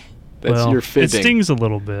lie. You're fibbing. It stings a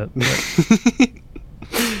little bit.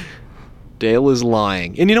 Dale is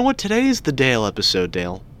lying. And you know what? Today is the Dale episode,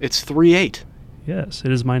 Dale. It's 3/8. Yes,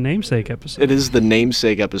 it is my namesake episode. It is the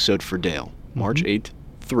namesake episode for Dale. March 8th,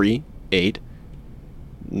 3/8.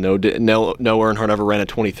 No, Earnhardt ever ran at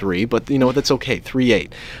 23, but you know what? That's okay.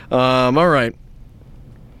 3/8. All right.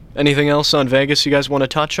 Anything else on Vegas you guys want to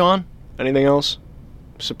touch on? Anything else?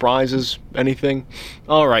 Surprises? Anything?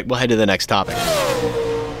 All right, we'll head to the next topic.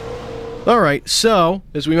 All right, so,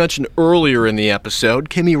 as we mentioned earlier in the episode,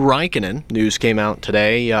 Kimi Räikkönen, news came out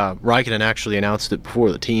today. Räikkönen actually announced it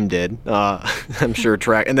before the team did. I'm sure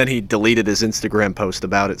and then he deleted his Instagram post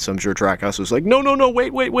about it, so I'm sure Trackhouse was like, no,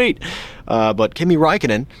 wait. But Kimi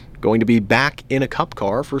Räikkönen going to be back in a Cup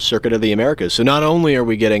car for Circuit of the Americas. So not only are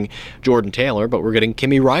we getting Jordan Taylor, but we're getting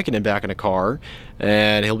Kimi Räikkönen back in a car,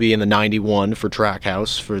 and he'll be in the 91 for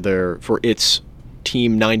Trackhouse for its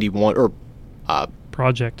Team 91, or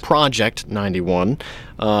Project 91.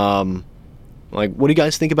 Like, what do you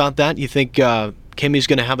guys think about that? You think Kimi's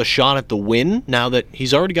going to have a shot at the win now that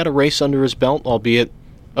he's already got a race under his belt, albeit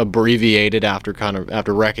abbreviated after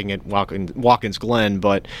wrecking at Watkins Glen,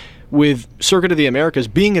 but with Circuit of the Americas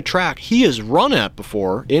being a track he has run at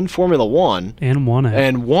before in Formula One and won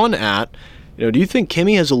at, do you think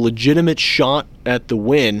Kimi has a legitimate shot at the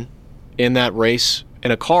win in that race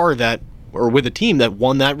in a car or with a team that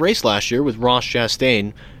won that race last year with Ross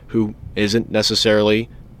Chastain, who isn't necessarily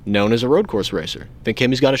known as a road course racer? Think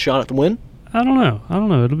Kimi's got a shot at the win? I don't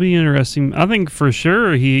know. It'll be interesting. I think for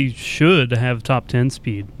sure he should have top 10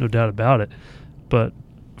 speed, no doubt about it. But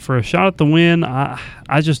for a shot at the win,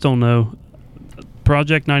 I just don't know.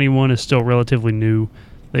 Project 91 is still relatively new.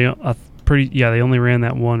 They only ran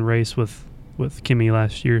that one race with Kimi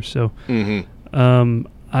last year, so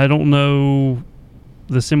I don't know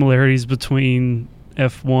the similarities between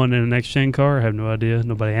F1 and a next gen car. I have no idea.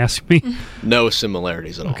 Nobody asked me. No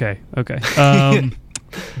similarities at all. Okay.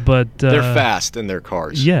 But they're fast in their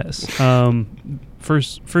cars. Yes. For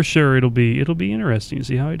sure it'll be interesting to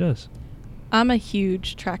see how he does. I'm a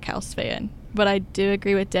huge Trackhouse fan, but I do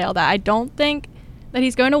agree with Dale that I don't think that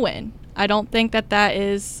he's going to win. I don't think that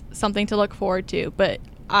is something to look forward to, but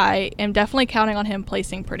I am definitely counting on him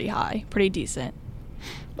placing pretty high, pretty decent.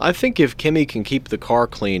 I think if Kimi can keep the car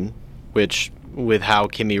clean, which with how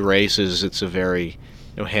Kimi races, it's a very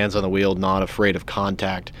hands on the wheel, not afraid of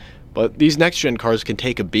contact. But these next-gen cars can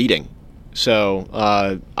take a beating. So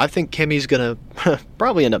I think Kimi's going to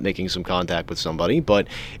probably end up making some contact with somebody. But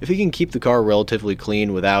if he can keep the car relatively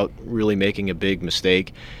clean without really making a big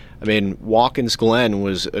mistake, I mean, Watkins Glen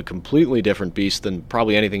was a completely different beast than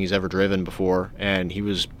probably anything he's ever driven before. And he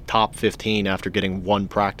was top 15 after getting one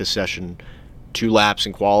practice session, 2 laps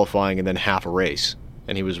in qualifying, and then half a race.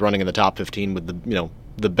 And he was running in the top 15 with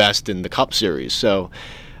the best in the Cup Series. So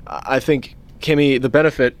I think Kimi, the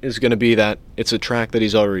benefit is going to be that it's a track that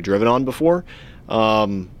he's already driven on before.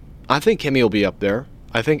 I think Kimi will be up there.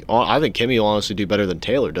 I think Kimi will honestly do better than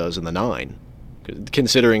Taylor does in the 9,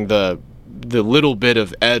 considering the little bit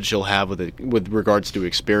of edge he'll have with regards to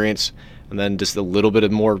experience, and then just a little bit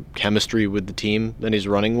of more chemistry with the team than he's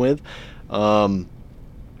running with. The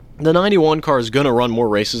 91 car is going to run more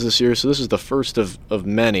races this year, so this is the first of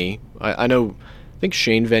many. I think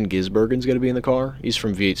Shane Van Gisbergen's going to be in the car. He's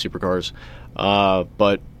from V8 Supercars.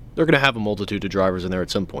 But they're going to have a multitude of drivers in there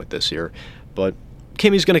at some point this year. But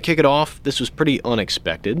Kimi's going to kick it off. This was pretty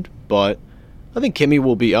unexpected, but I think Kimi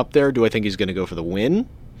will be up there. Do I think he's going to go for the win?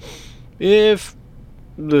 If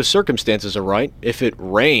the circumstances are right, if it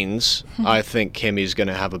rains, I think Kimi's going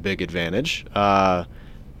to have a big advantage. But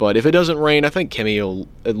if it doesn't rain, I think Kimi will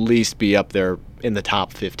at least be up there in the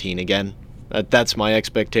top 15 again. That's my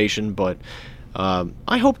expectation, but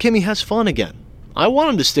I hope Kimi has fun again. I want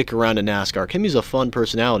him to stick around in NASCAR. Kimi's a fun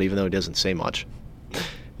personality, even though he doesn't say much.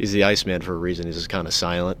 He's the Iceman for a reason. He's just kind of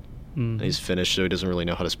silent. He's Finnish, so he doesn't really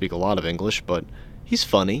know how to speak a lot of English, but he's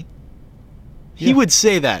funny. Yeah. He would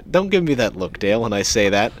say that. Don't give me that look, Dale, when I say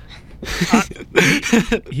that.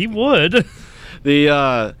 He would.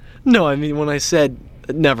 No, I mean, when I said,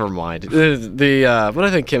 never mind. But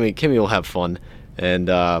I think Kimi will have fun. And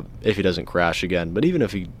if he doesn't crash again. But even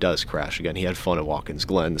if he does crash again, he had fun at Watkins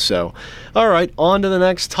Glen. So, all right, on to the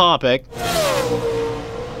next topic.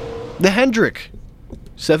 The Hendrick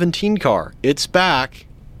 17 car. It's back,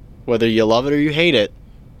 whether you love it or you hate it.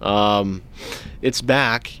 It's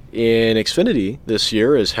back in Xfinity this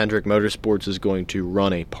year, as Hendrick Motorsports is going to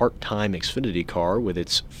run a part-time Xfinity car with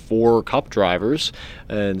its 4 Cup drivers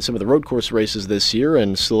and some of the road course races this year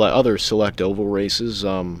and other select oval races.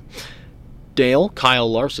 Dale,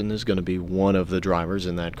 Kyle Larson is going to be one of the drivers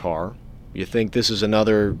in that car. You think this is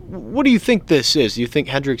another... What do you think this is? Do you think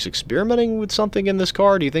Hendrick's experimenting with something in this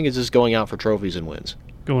car? Or do you think it's just going out for trophies and wins?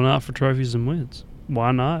 Going out for trophies and wins.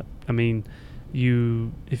 Why not? I mean,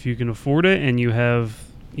 if you can afford it and you have,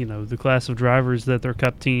 the class of drivers that their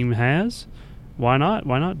Cup team has, why not?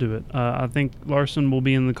 Why not do it? I think Larson will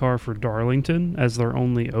be in the car for Darlington as their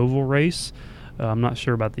only oval race. I'm not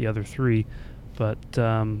sure about the other 3. But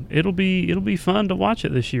it'll be fun to watch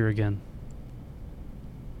it this year again.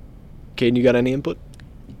 Caden, you got any input?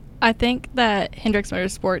 I think that Hendricks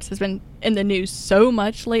Motorsports has been in the news so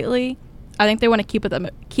much lately. I think they want to keep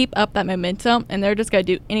up that momentum, and they're just going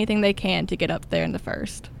to do anything they can to get up there in the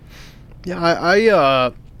first. Yeah,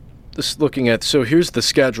 I just looking at, so here's the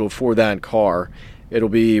schedule for that car. It'll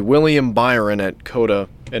be William Byron at COTA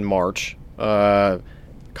in March. Kyle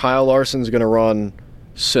Larson's going to run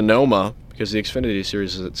Sonoma, because the Xfinity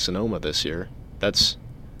Series is at Sonoma this year. That's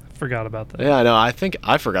Forgot about that. Yeah, I know. I think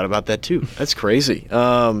I forgot about that too. That's crazy.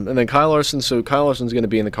 And then Kyle Larson. So Kyle Larson's going to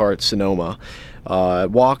be in the car at Sonoma.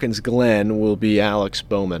 At Watkins Glen will be Alex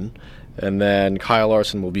Bowman. And then Kyle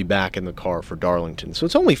Larson will be back in the car for Darlington. So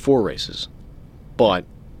it's only 4 races. But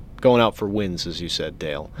going out for wins, as you said,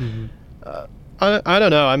 Dale. Mm-hmm. I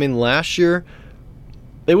don't know. I mean, last year,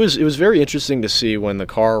 it was very interesting to see when the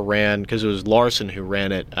car ran, because it was Larson who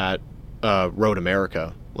ran it at Road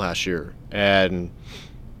America last year. And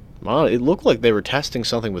well, it looked like they were testing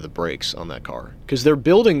something with the brakes on that car. Because they're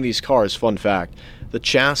building these cars, fun fact, the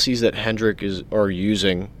chassis that Hendrick are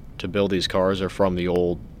using to build these cars are from the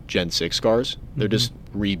old Gen 6 cars. They're just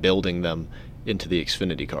rebuilding them into the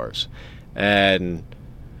Xfinity cars. And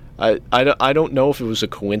I don't know if it was a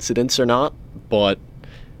coincidence or not, but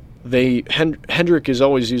Hendrick has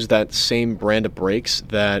always used that same brand of brakes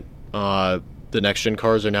that the next-gen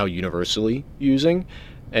cars are now universally using.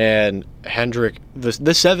 And Hendrick,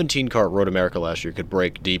 the 17 car at Road America last year could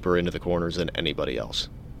brake deeper into the corners than anybody else.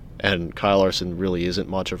 And Kyle Larson really isn't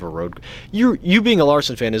much of a road... You being a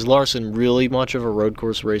Larson fan, is Larson really much of a road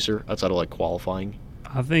course racer outside of, like, qualifying?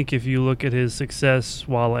 I think if you look at his success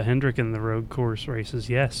while at Hendrick in the road course races,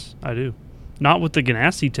 yes, I do. Not with the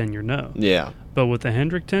Ganassi tenure, no. Yeah. But with the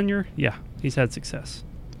Hendrick tenure, yeah, he's had success.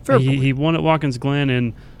 Fair point. He won at Watkins Glen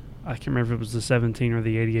in, I can't remember if it was the 17 or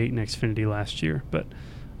the 88 in Xfinity last year, but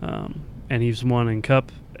and he's won in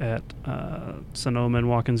Cup at Sonoma and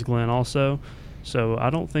Watkins Glen also. So I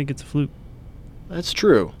don't think it's a fluke. That's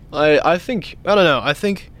true. I think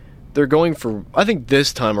they're going for... I think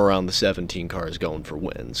this time around the 17 car is going for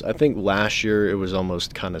wins. I think last year it was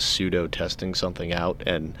almost kind of pseudo-testing something out.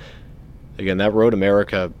 And, again, that Road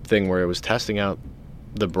America thing where it was testing out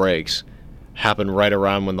the brakes happened right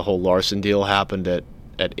around when the whole Larson deal happened at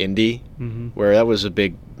Indy, where that was a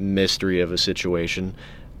big mystery of a situation.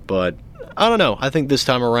 But I don't know. I think this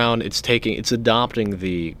time around it's adopting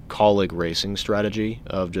the colleague racing strategy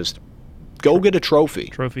of just go get a trophy.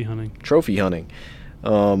 Trophy hunting. I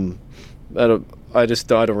don't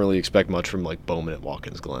really expect much from like Bowman at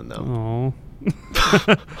Watkins Glen though.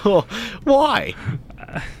 Oh. Why?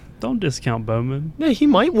 Don't discount Bowman. Yeah, he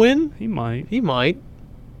might win. He might.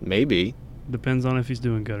 Maybe. Depends on if he's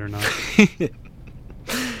doing good or not.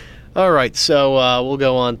 All right, so we'll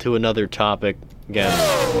go on to another topic again.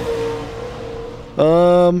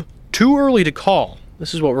 Too early to call.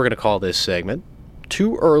 This is what we're going to call this segment.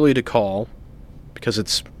 Too early to call,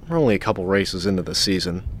 because we're only a couple races into the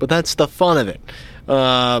season, but that's the fun of it.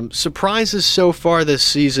 Surprises so far this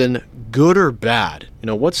season, good or bad? You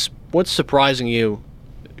know, what's surprising you,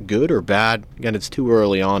 good or bad? Again, it's too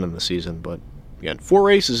early on in the season, but again, 4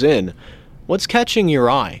 races in, what's catching your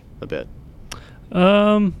eye a bit?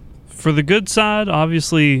 For the good side,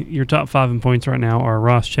 obviously, your top 5 in points right now are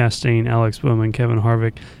Ross Chastain, Alex Bowman, Kevin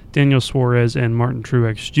Harvick, Daniel Suarez, and Martin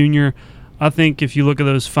Truex Jr. I think if you look at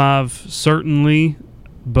those 5, certainly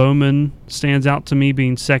Bowman stands out to me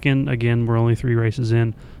being second. Again, we're only 3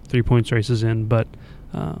 points races in, but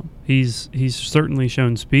he's certainly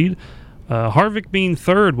shown speed. Harvick being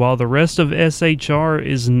third, while the rest of SHR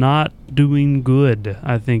is not doing good,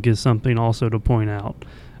 I think is something also to point out.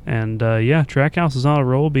 And, Trackhouse is on a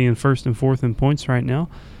roll, being first and fourth in points right now.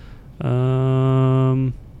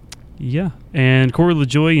 And Corey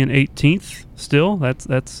LaJoie in 18th still.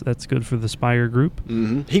 That's good for the Spire group.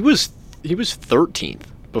 Mm-hmm. He was 13th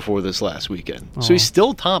before this last weekend. So he's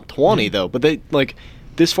still top 20, though. But they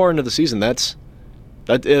this far into the season, that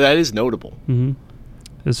is notable. Mm-hmm.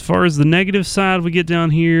 As far as the negative side, we get down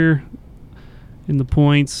here in the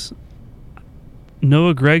points.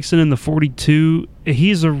 Noah Gragson in the 42.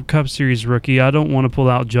 He's a Cup Series rookie. I don't want to pull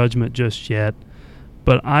out judgment just yet,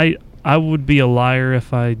 but I would be a liar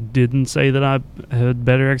if I didn't say that I had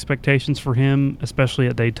better expectations for him, especially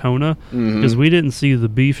at Daytona, because we didn't see the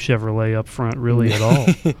beef Chevrolet up front really at all.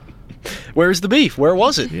 Where's the beef? Where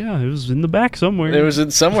was it? Yeah, it was in the back somewhere. It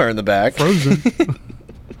was somewhere in the back. Frozen.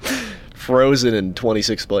 Frozen in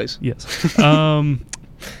 26th place. Yes.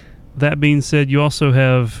 That being said, you also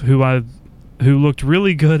have who looked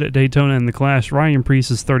really good at Daytona in the Clash. Ryan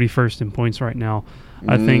Preece is 31st in points right now.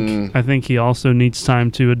 I think he also needs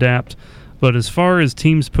time to adapt. But as far as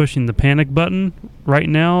teams pushing the panic button right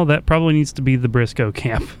now, that probably needs to be the Briscoe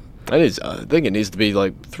camp. I think it needs to be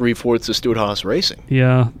like 3/4 of Stewart-Haas Racing.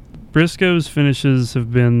 Yeah. Briscoe's finishes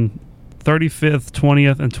have been 35th,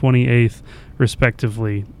 20th, and 28th,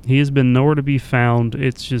 respectively. He has been nowhere to be found.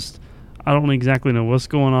 It's just, I don't exactly know what's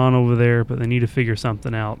going on over there, but they need to figure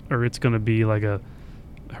something out, or it's going to be like a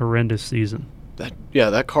horrendous season.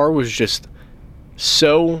 That car was just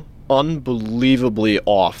so unbelievably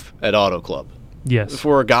off at Auto Club. Yes.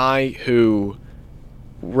 For a guy who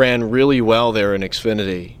ran really well there in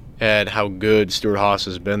Xfinity and how good Stewart-Haas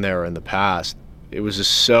has been there in the past. It was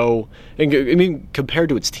just so, I mean, compared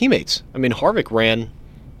to its teammates. I mean, Harvick ran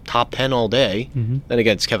top 10 all day, then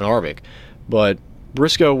again, it's Kevin Harvick. But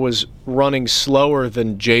Briscoe was running slower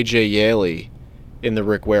than J.J. Yaley in the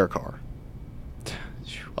Rick Ware car.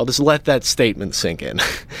 I'll just let that statement sink in.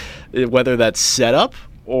 Whether that's setup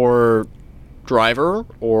or driver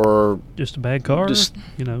or just a bad car, just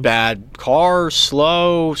bad car,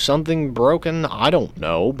 slow, something broken, I don't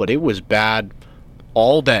know, but it was bad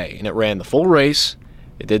all day, and it ran the full race.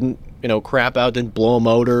 It didn't crap out, didn't blow a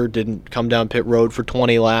motor, didn't come down pit road for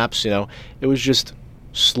 20 laps. It was just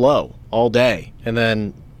slow all day, and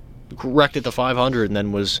then wrecked at the 500, and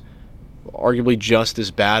then was arguably just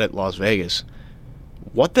as bad at Las Vegas.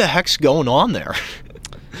 What the heck's going on there?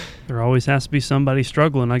 There always has to be somebody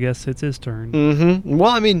struggling. I guess it's his turn. Well,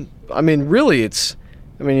 I mean, really,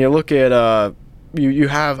 you look at you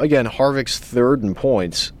have again Harvick's third in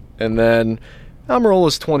points, and then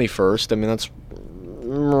Almirola's 21st. I mean, that's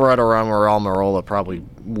right around where Almirola probably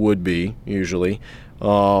would be usually.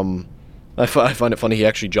 I find it funny he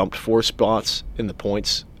actually jumped 4 spots in the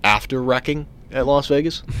points after wrecking at Las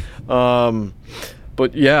Vegas.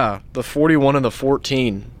 But yeah, the 41 and the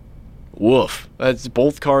 14. Woof. That's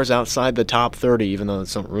both cars outside the top 30, even though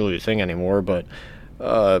it's not really a thing anymore. But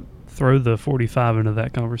throw the 45 into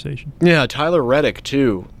that conversation. Yeah, Tyler Reddick,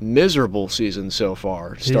 too. Miserable season so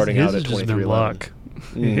far, starting out at 23. Luck.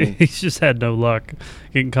 He's just had no luck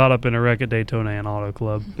getting caught up in a wreck at Daytona and Auto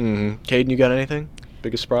Club. Caden, you got anything?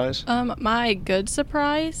 Biggest surprise? My good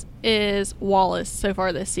surprise is Wallace so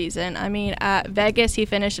far this season. I mean, at Vegas, he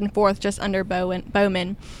finished in 4th, just under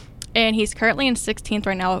Bowman. And he's currently in 16th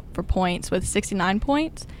right now for points with 69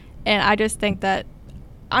 points. And I just think that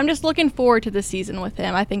I'm just looking forward to the season with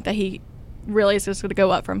him. I think that he really is just going to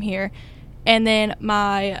go up from here. And then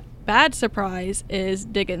my bad surprise is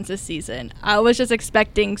Diggins this season. I was just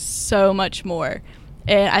expecting so much more.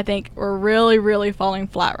 And I think we're really, really falling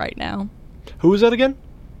flat right now. Who was that again?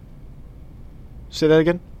 Say that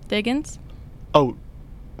again? Diggins. Oh,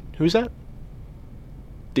 who's that?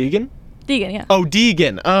 Deegan? Deegan, yeah. Oh,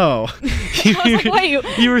 Deegan. Oh.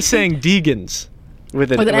 You were saying Deegans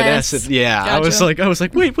with an S. Yeah. Gotcha. I was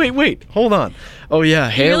like, wait. Hold on. Oh yeah,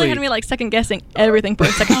 Haley. You really had me second guessing everything for a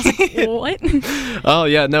second. I was like, what? Oh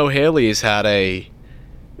yeah, no, Haley's had a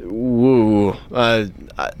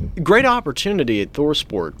great opportunity at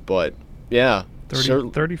ThorSport, but yeah.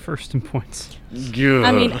 31st in points. Good.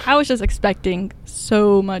 I mean, I was just expecting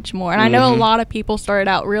so much more. And I know a lot of people started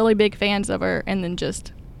out really big fans of her and then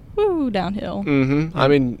just downhill. I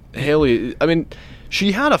mean, Haley,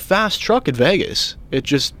 she had a fast truck at Vegas.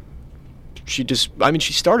 She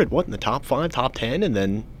started, in the top 5, top 10, and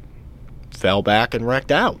then fell back and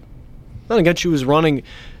wrecked out. Then again, she was running,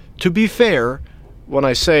 to be fair, when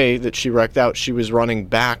I say that she wrecked out, she was running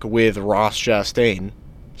back with Ross Chastain.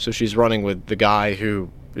 So she's running with the guy who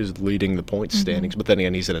is leading the points standings, but then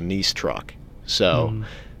again, he's in a Nice truck. So,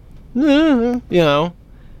 but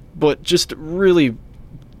just really,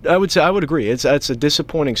 I would agree. It's a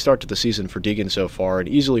disappointing start to the season for Deegan so far, and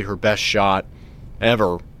easily her best shot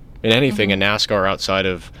ever in anything in NASCAR outside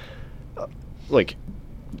of,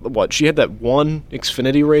 she had that one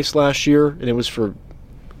Xfinity race last year, and it was for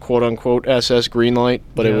quote-unquote SS Greenlight,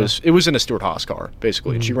 but it was in a Stewart-Haas car,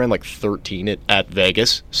 basically, and she ran 13 at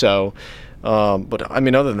Vegas. So, but,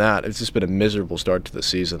 other than that, it's just been a miserable start to the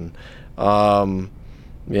season.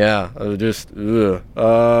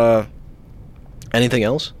 Anything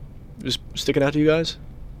else just sticking out to you guys?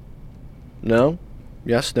 No?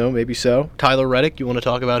 Yes, no, maybe so. Tyler Reddick, you want to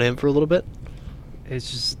talk about him for a little bit? It's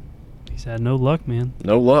just, he's had no luck, man.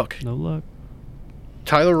 No luck.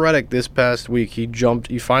 Tyler Reddick this past week, he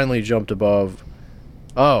finally jumped above.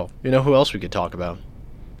 Oh, you know who else we could talk about?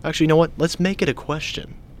 Actually, you know what? Let's make it a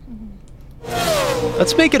question.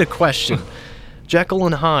 Jekyll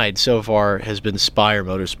and Hyde so far has been Spire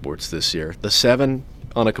Motorsports this year. The 7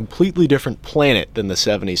 on a completely different planet than the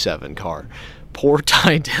 77 car. Poor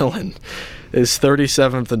Ty Dillon is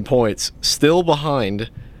 37th in points, still behind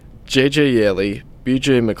J.J. Yaley,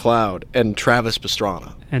 B.J. McLeod, and Travis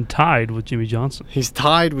Pastrana. And tied with Jimmy Johnson. He's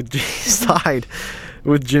tied with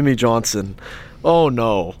Jimmy Johnson. Oh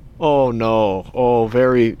no. Oh,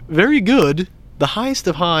 very, very good. The highest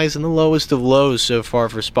of highs and the lowest of lows so far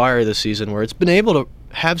for Spire this season, where it's been able to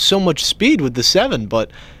have so much speed with the 7,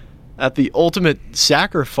 but at the ultimate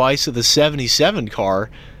sacrifice of the 77 car.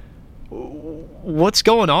 What's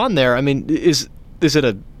going on there? Is it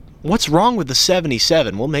a What's wrong with the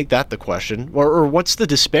 77? We'll make that the question. Or what's the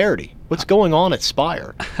disparity? What's going on at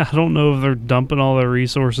Spire? I don't know if they're dumping all their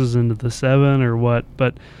resources into the 7 or what,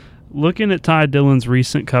 but looking at Ty Dillon's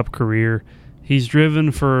recent Cup career, he's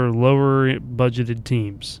driven for lower budgeted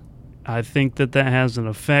teams. I think that has an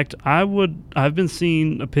effect. I've been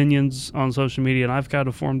seeing opinions on social media, and I've kind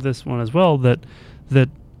of formed this one as well, that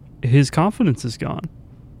his confidence is gone.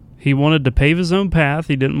 He wanted to pave his own path.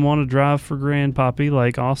 He didn't want to drive for Grandpappy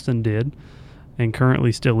like Austin did, and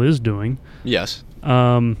currently still is doing. Yes.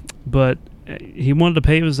 But he wanted to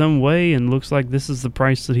pave his own way, and looks like this is the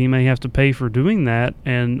price that he may have to pay for doing that.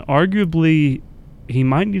 And arguably, he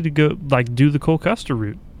might need to go do the Cole Custer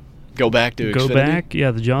route. Go back to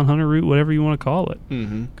Xfinity? The John Hunter route, whatever you want to call it.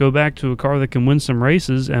 Mm-hmm. Go back to a car that can win some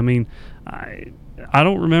races. I mean, I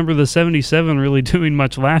don't remember the 77 really doing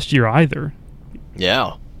much last year either.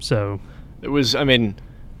 Yeah. So it was, Caden,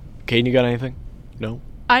 you got anything? No?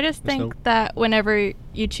 I just think that whenever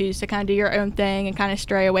you choose to kind of do your own thing and kind of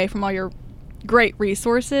stray away from all your great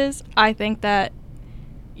resources, I think that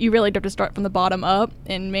you really do have to start from the bottom up.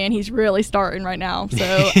 And, man, he's really starting right now.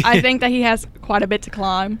 So I think that he has quite a bit to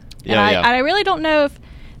climb. And I really don't know if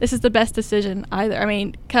this is the best decision either. I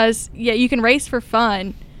mean, because, you can race for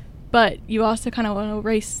fun, but you also kind of want to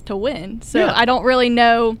race to win. So I don't really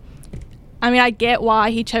know. I mean, I get why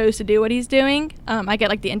he chose to do what he's doing. I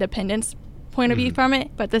get, the independence point of view from it.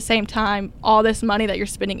 But at the same time, all this money that you're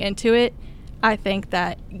spending into it, I think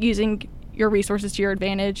that using your resources to your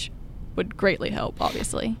advantage would greatly help,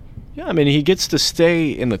 obviously. Yeah, I mean, he gets to stay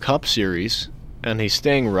in the Cup Series, and he's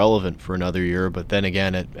staying relevant for another year. But then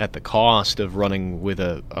again, at the cost of running with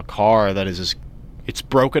a car that is it's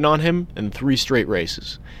broken on him in 3 straight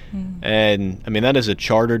races. And, I mean, that is a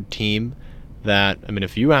chartered team. That, I mean,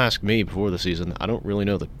 if you ask me before the season, I don't really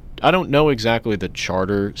know I don't know exactly the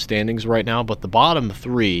charter standings right now, but the bottom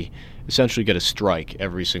 3 essentially get a strike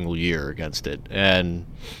every single year against it. And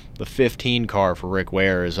the 15 car for Rick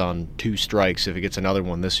Ware is on 2 strikes. If he gets another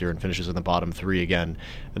one this year and finishes in the bottom 3 again,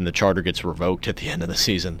 then the charter gets revoked at the end of the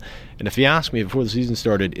season. And if you asked me before the season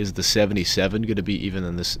started, is the 77 going to be even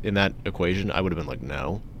in that equation, I would have been like,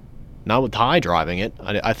 no. Not with Ty driving it.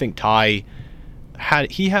 I think Ty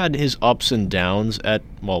had his ups and downs at,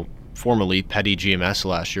 formerly Petty GMS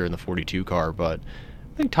last year in the 42 car, but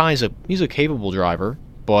I think Ty's he's a capable driver,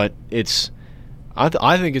 but I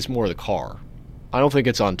think it's more the car. I don't think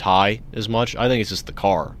it's on Ty as much. I think it's just the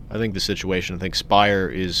car. I think the situation. I think Spire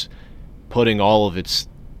is putting all of its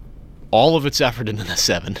effort into the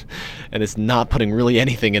 7, and it's not putting really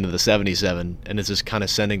anything into the 77, and it's just kind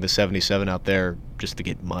of sending the 77 out there just to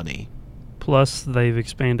get money. Plus, they've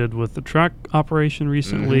expanded with the truck operation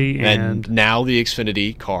recently, and now the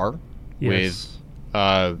Xfinity car with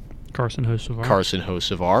Carson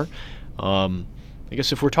Hocevar. I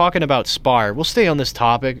guess if we're talking about Spire, we'll stay on this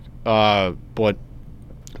topic, but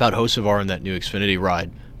about Hocevar and that new Xfinity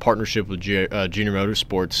ride partnership with Junior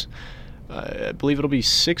Motorsports. I believe it'll be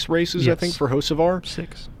 6 races, I think, for Hocevar.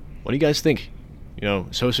 6. What do you guys think?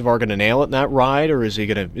 Is Hocevar going to nail it in that ride, or is he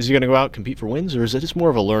going to go out and compete for wins, or is it just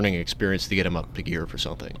more of a learning experience to get him up to gear for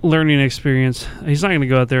something? Learning experience. He's not going to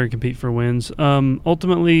go out there and compete for wins.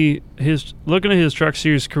 Ultimately, looking at his Truck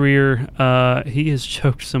Series career, he has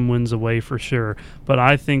choked some wins away for sure. But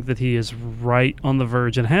I think that he is right on the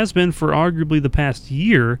verge, and has been for arguably the past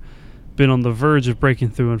year, been on the verge of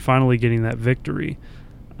breaking through and finally getting that victory.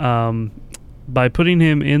 By putting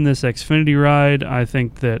him in this Xfinity ride, I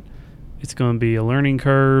think that it's going to be a learning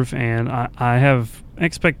curve, and I have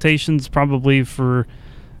expectations probably for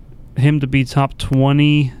him to be top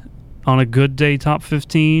 20 on a good day, top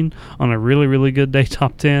 15, on a really, really good day,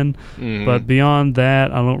 top 10. But beyond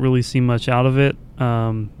that, I don't really see much out of it,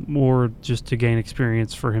 more just to gain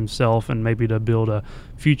experience for himself and maybe to build a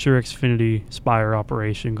future Xfinity Spire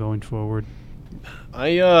operation going forward.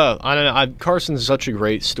 I don't know. Carson's such a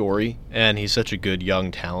great story, and he's such a good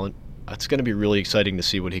young talent. It's going to be really exciting to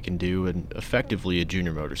see what he can do in effectively a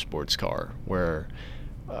Junior Motorsports car, where,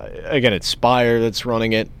 again, it's Spire that's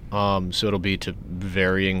running it, so it'll be to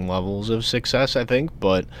varying levels of success, I think.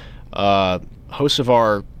 But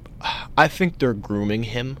Hocevar, I think they're grooming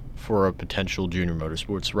him for a potential Junior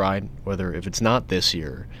Motorsports ride, if it's not this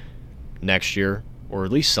year, next year, or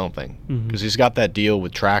at least something. Because he's got that deal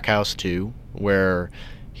with Trackhouse, too, where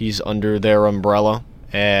he's under their umbrella.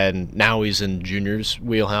 And now he's in Junior's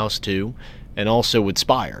wheelhouse, too, and also with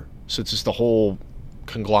Spire. So it's just the whole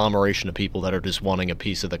conglomeration of people that are just wanting a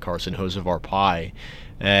piece of the Carson Hocevar pie.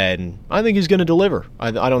 And I think he's going to deliver.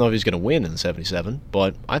 I don't know if he's going to win in the 77,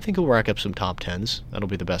 but I think he'll rack up some top 10s. That'll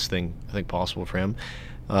be the best thing, I think, possible for him.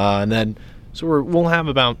 And then, so we'll have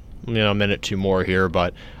about a minute, 2 more here,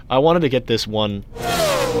 but I wanted to get this one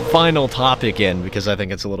final topic in because I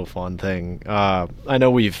think it's a little fun thing. I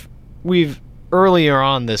know we've earlier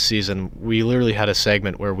on this season, we literally had a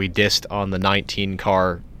segment where we dissed on the 19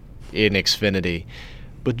 car in Xfinity.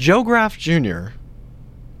 But Joe Graf Jr.,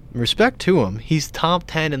 respect to him, he's top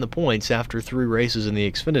 10 in the points after 3 races in the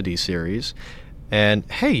Xfinity series. And,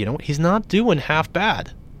 hey, you know what? He's not doing half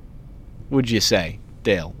bad, would you say?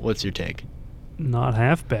 Dale, what's your take? Not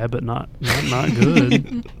half bad, but not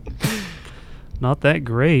good. Not that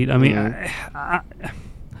great. I mean,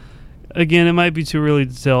 again, it might be too early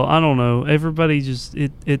to tell. I don't know. Everybody just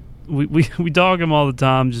we dog him all the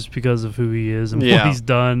time just because of who he is and what he's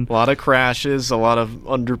done. A lot of crashes, a lot of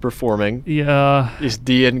underperforming. Yeah. He's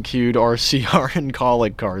DNQ'd RCR and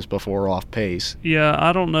colleague cars before off pace. Yeah,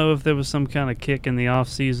 I don't know if there was some kind of kick in the off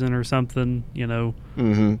season or something,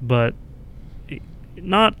 but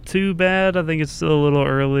not too bad. I think it's still a little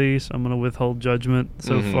early, so I'm going to withhold judgment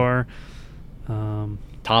so far.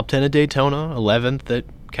 Top 10 at Daytona, 11th at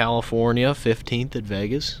California, 15th at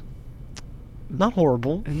Vegas. Not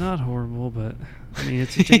horrible. Not horrible, but I mean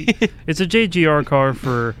it's a JGR car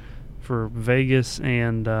for Vegas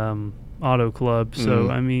and Auto Club. So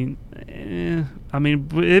I mean,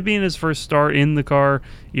 it being his first start in the car,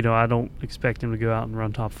 I don't expect him to go out and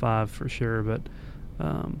run top 5 for sure. But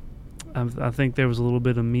I think there was a little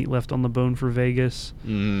bit of meat left on the bone for Vegas,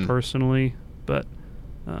 personally. But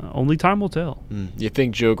only time will tell. You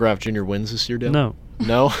think Joe Graf Jr. wins this year, Dale? No.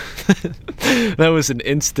 No? That was an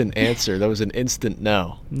instant answer. That was an instant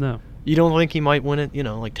no. No. You don't think he might win it,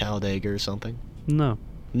 like Talladega or something? No.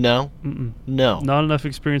 No? Mm-mm. No. Not enough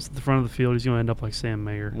experience at the front of the field. He's going to end up like Sam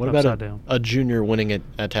Mayer. What about a junior winning it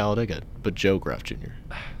at Talladega, but Joe Graf Jr.?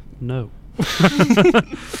 No.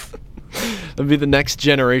 That'd be the next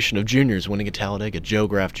generation of juniors winning at Talladega, Joe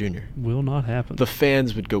Graf Jr. Will not happen. The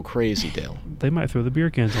fans would go crazy, Dale. They might throw the beer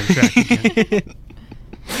cans on the track again.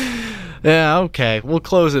 Yeah, okay. We'll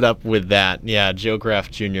close it up with that. Yeah, Joe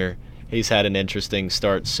Graf Jr., he's had an interesting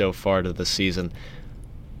start so far to the season.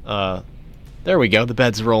 There we go. The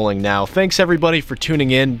bed's rolling now. Thanks, everybody, for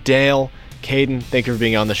tuning in. Dale, Caden, thank you for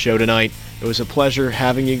being on the show tonight. It was a pleasure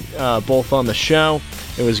having you both on the show.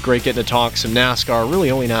 It was great getting to talk some NASCAR.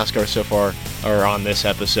 Really only NASCAR so far are on this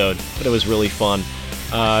episode, but it was really fun.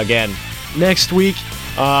 Again, next week,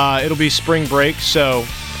 it'll be spring break, so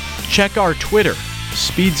check our Twitter.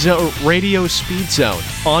 SpeedZone, Radio Speed Zone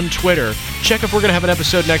on Twitter. Check if we're going to have an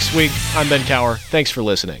episode next week. I'm Ben Cower. Thanks for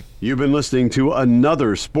listening. You've been listening to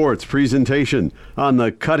another sports presentation on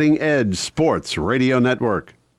the Cutting Edge Sports Radio Network.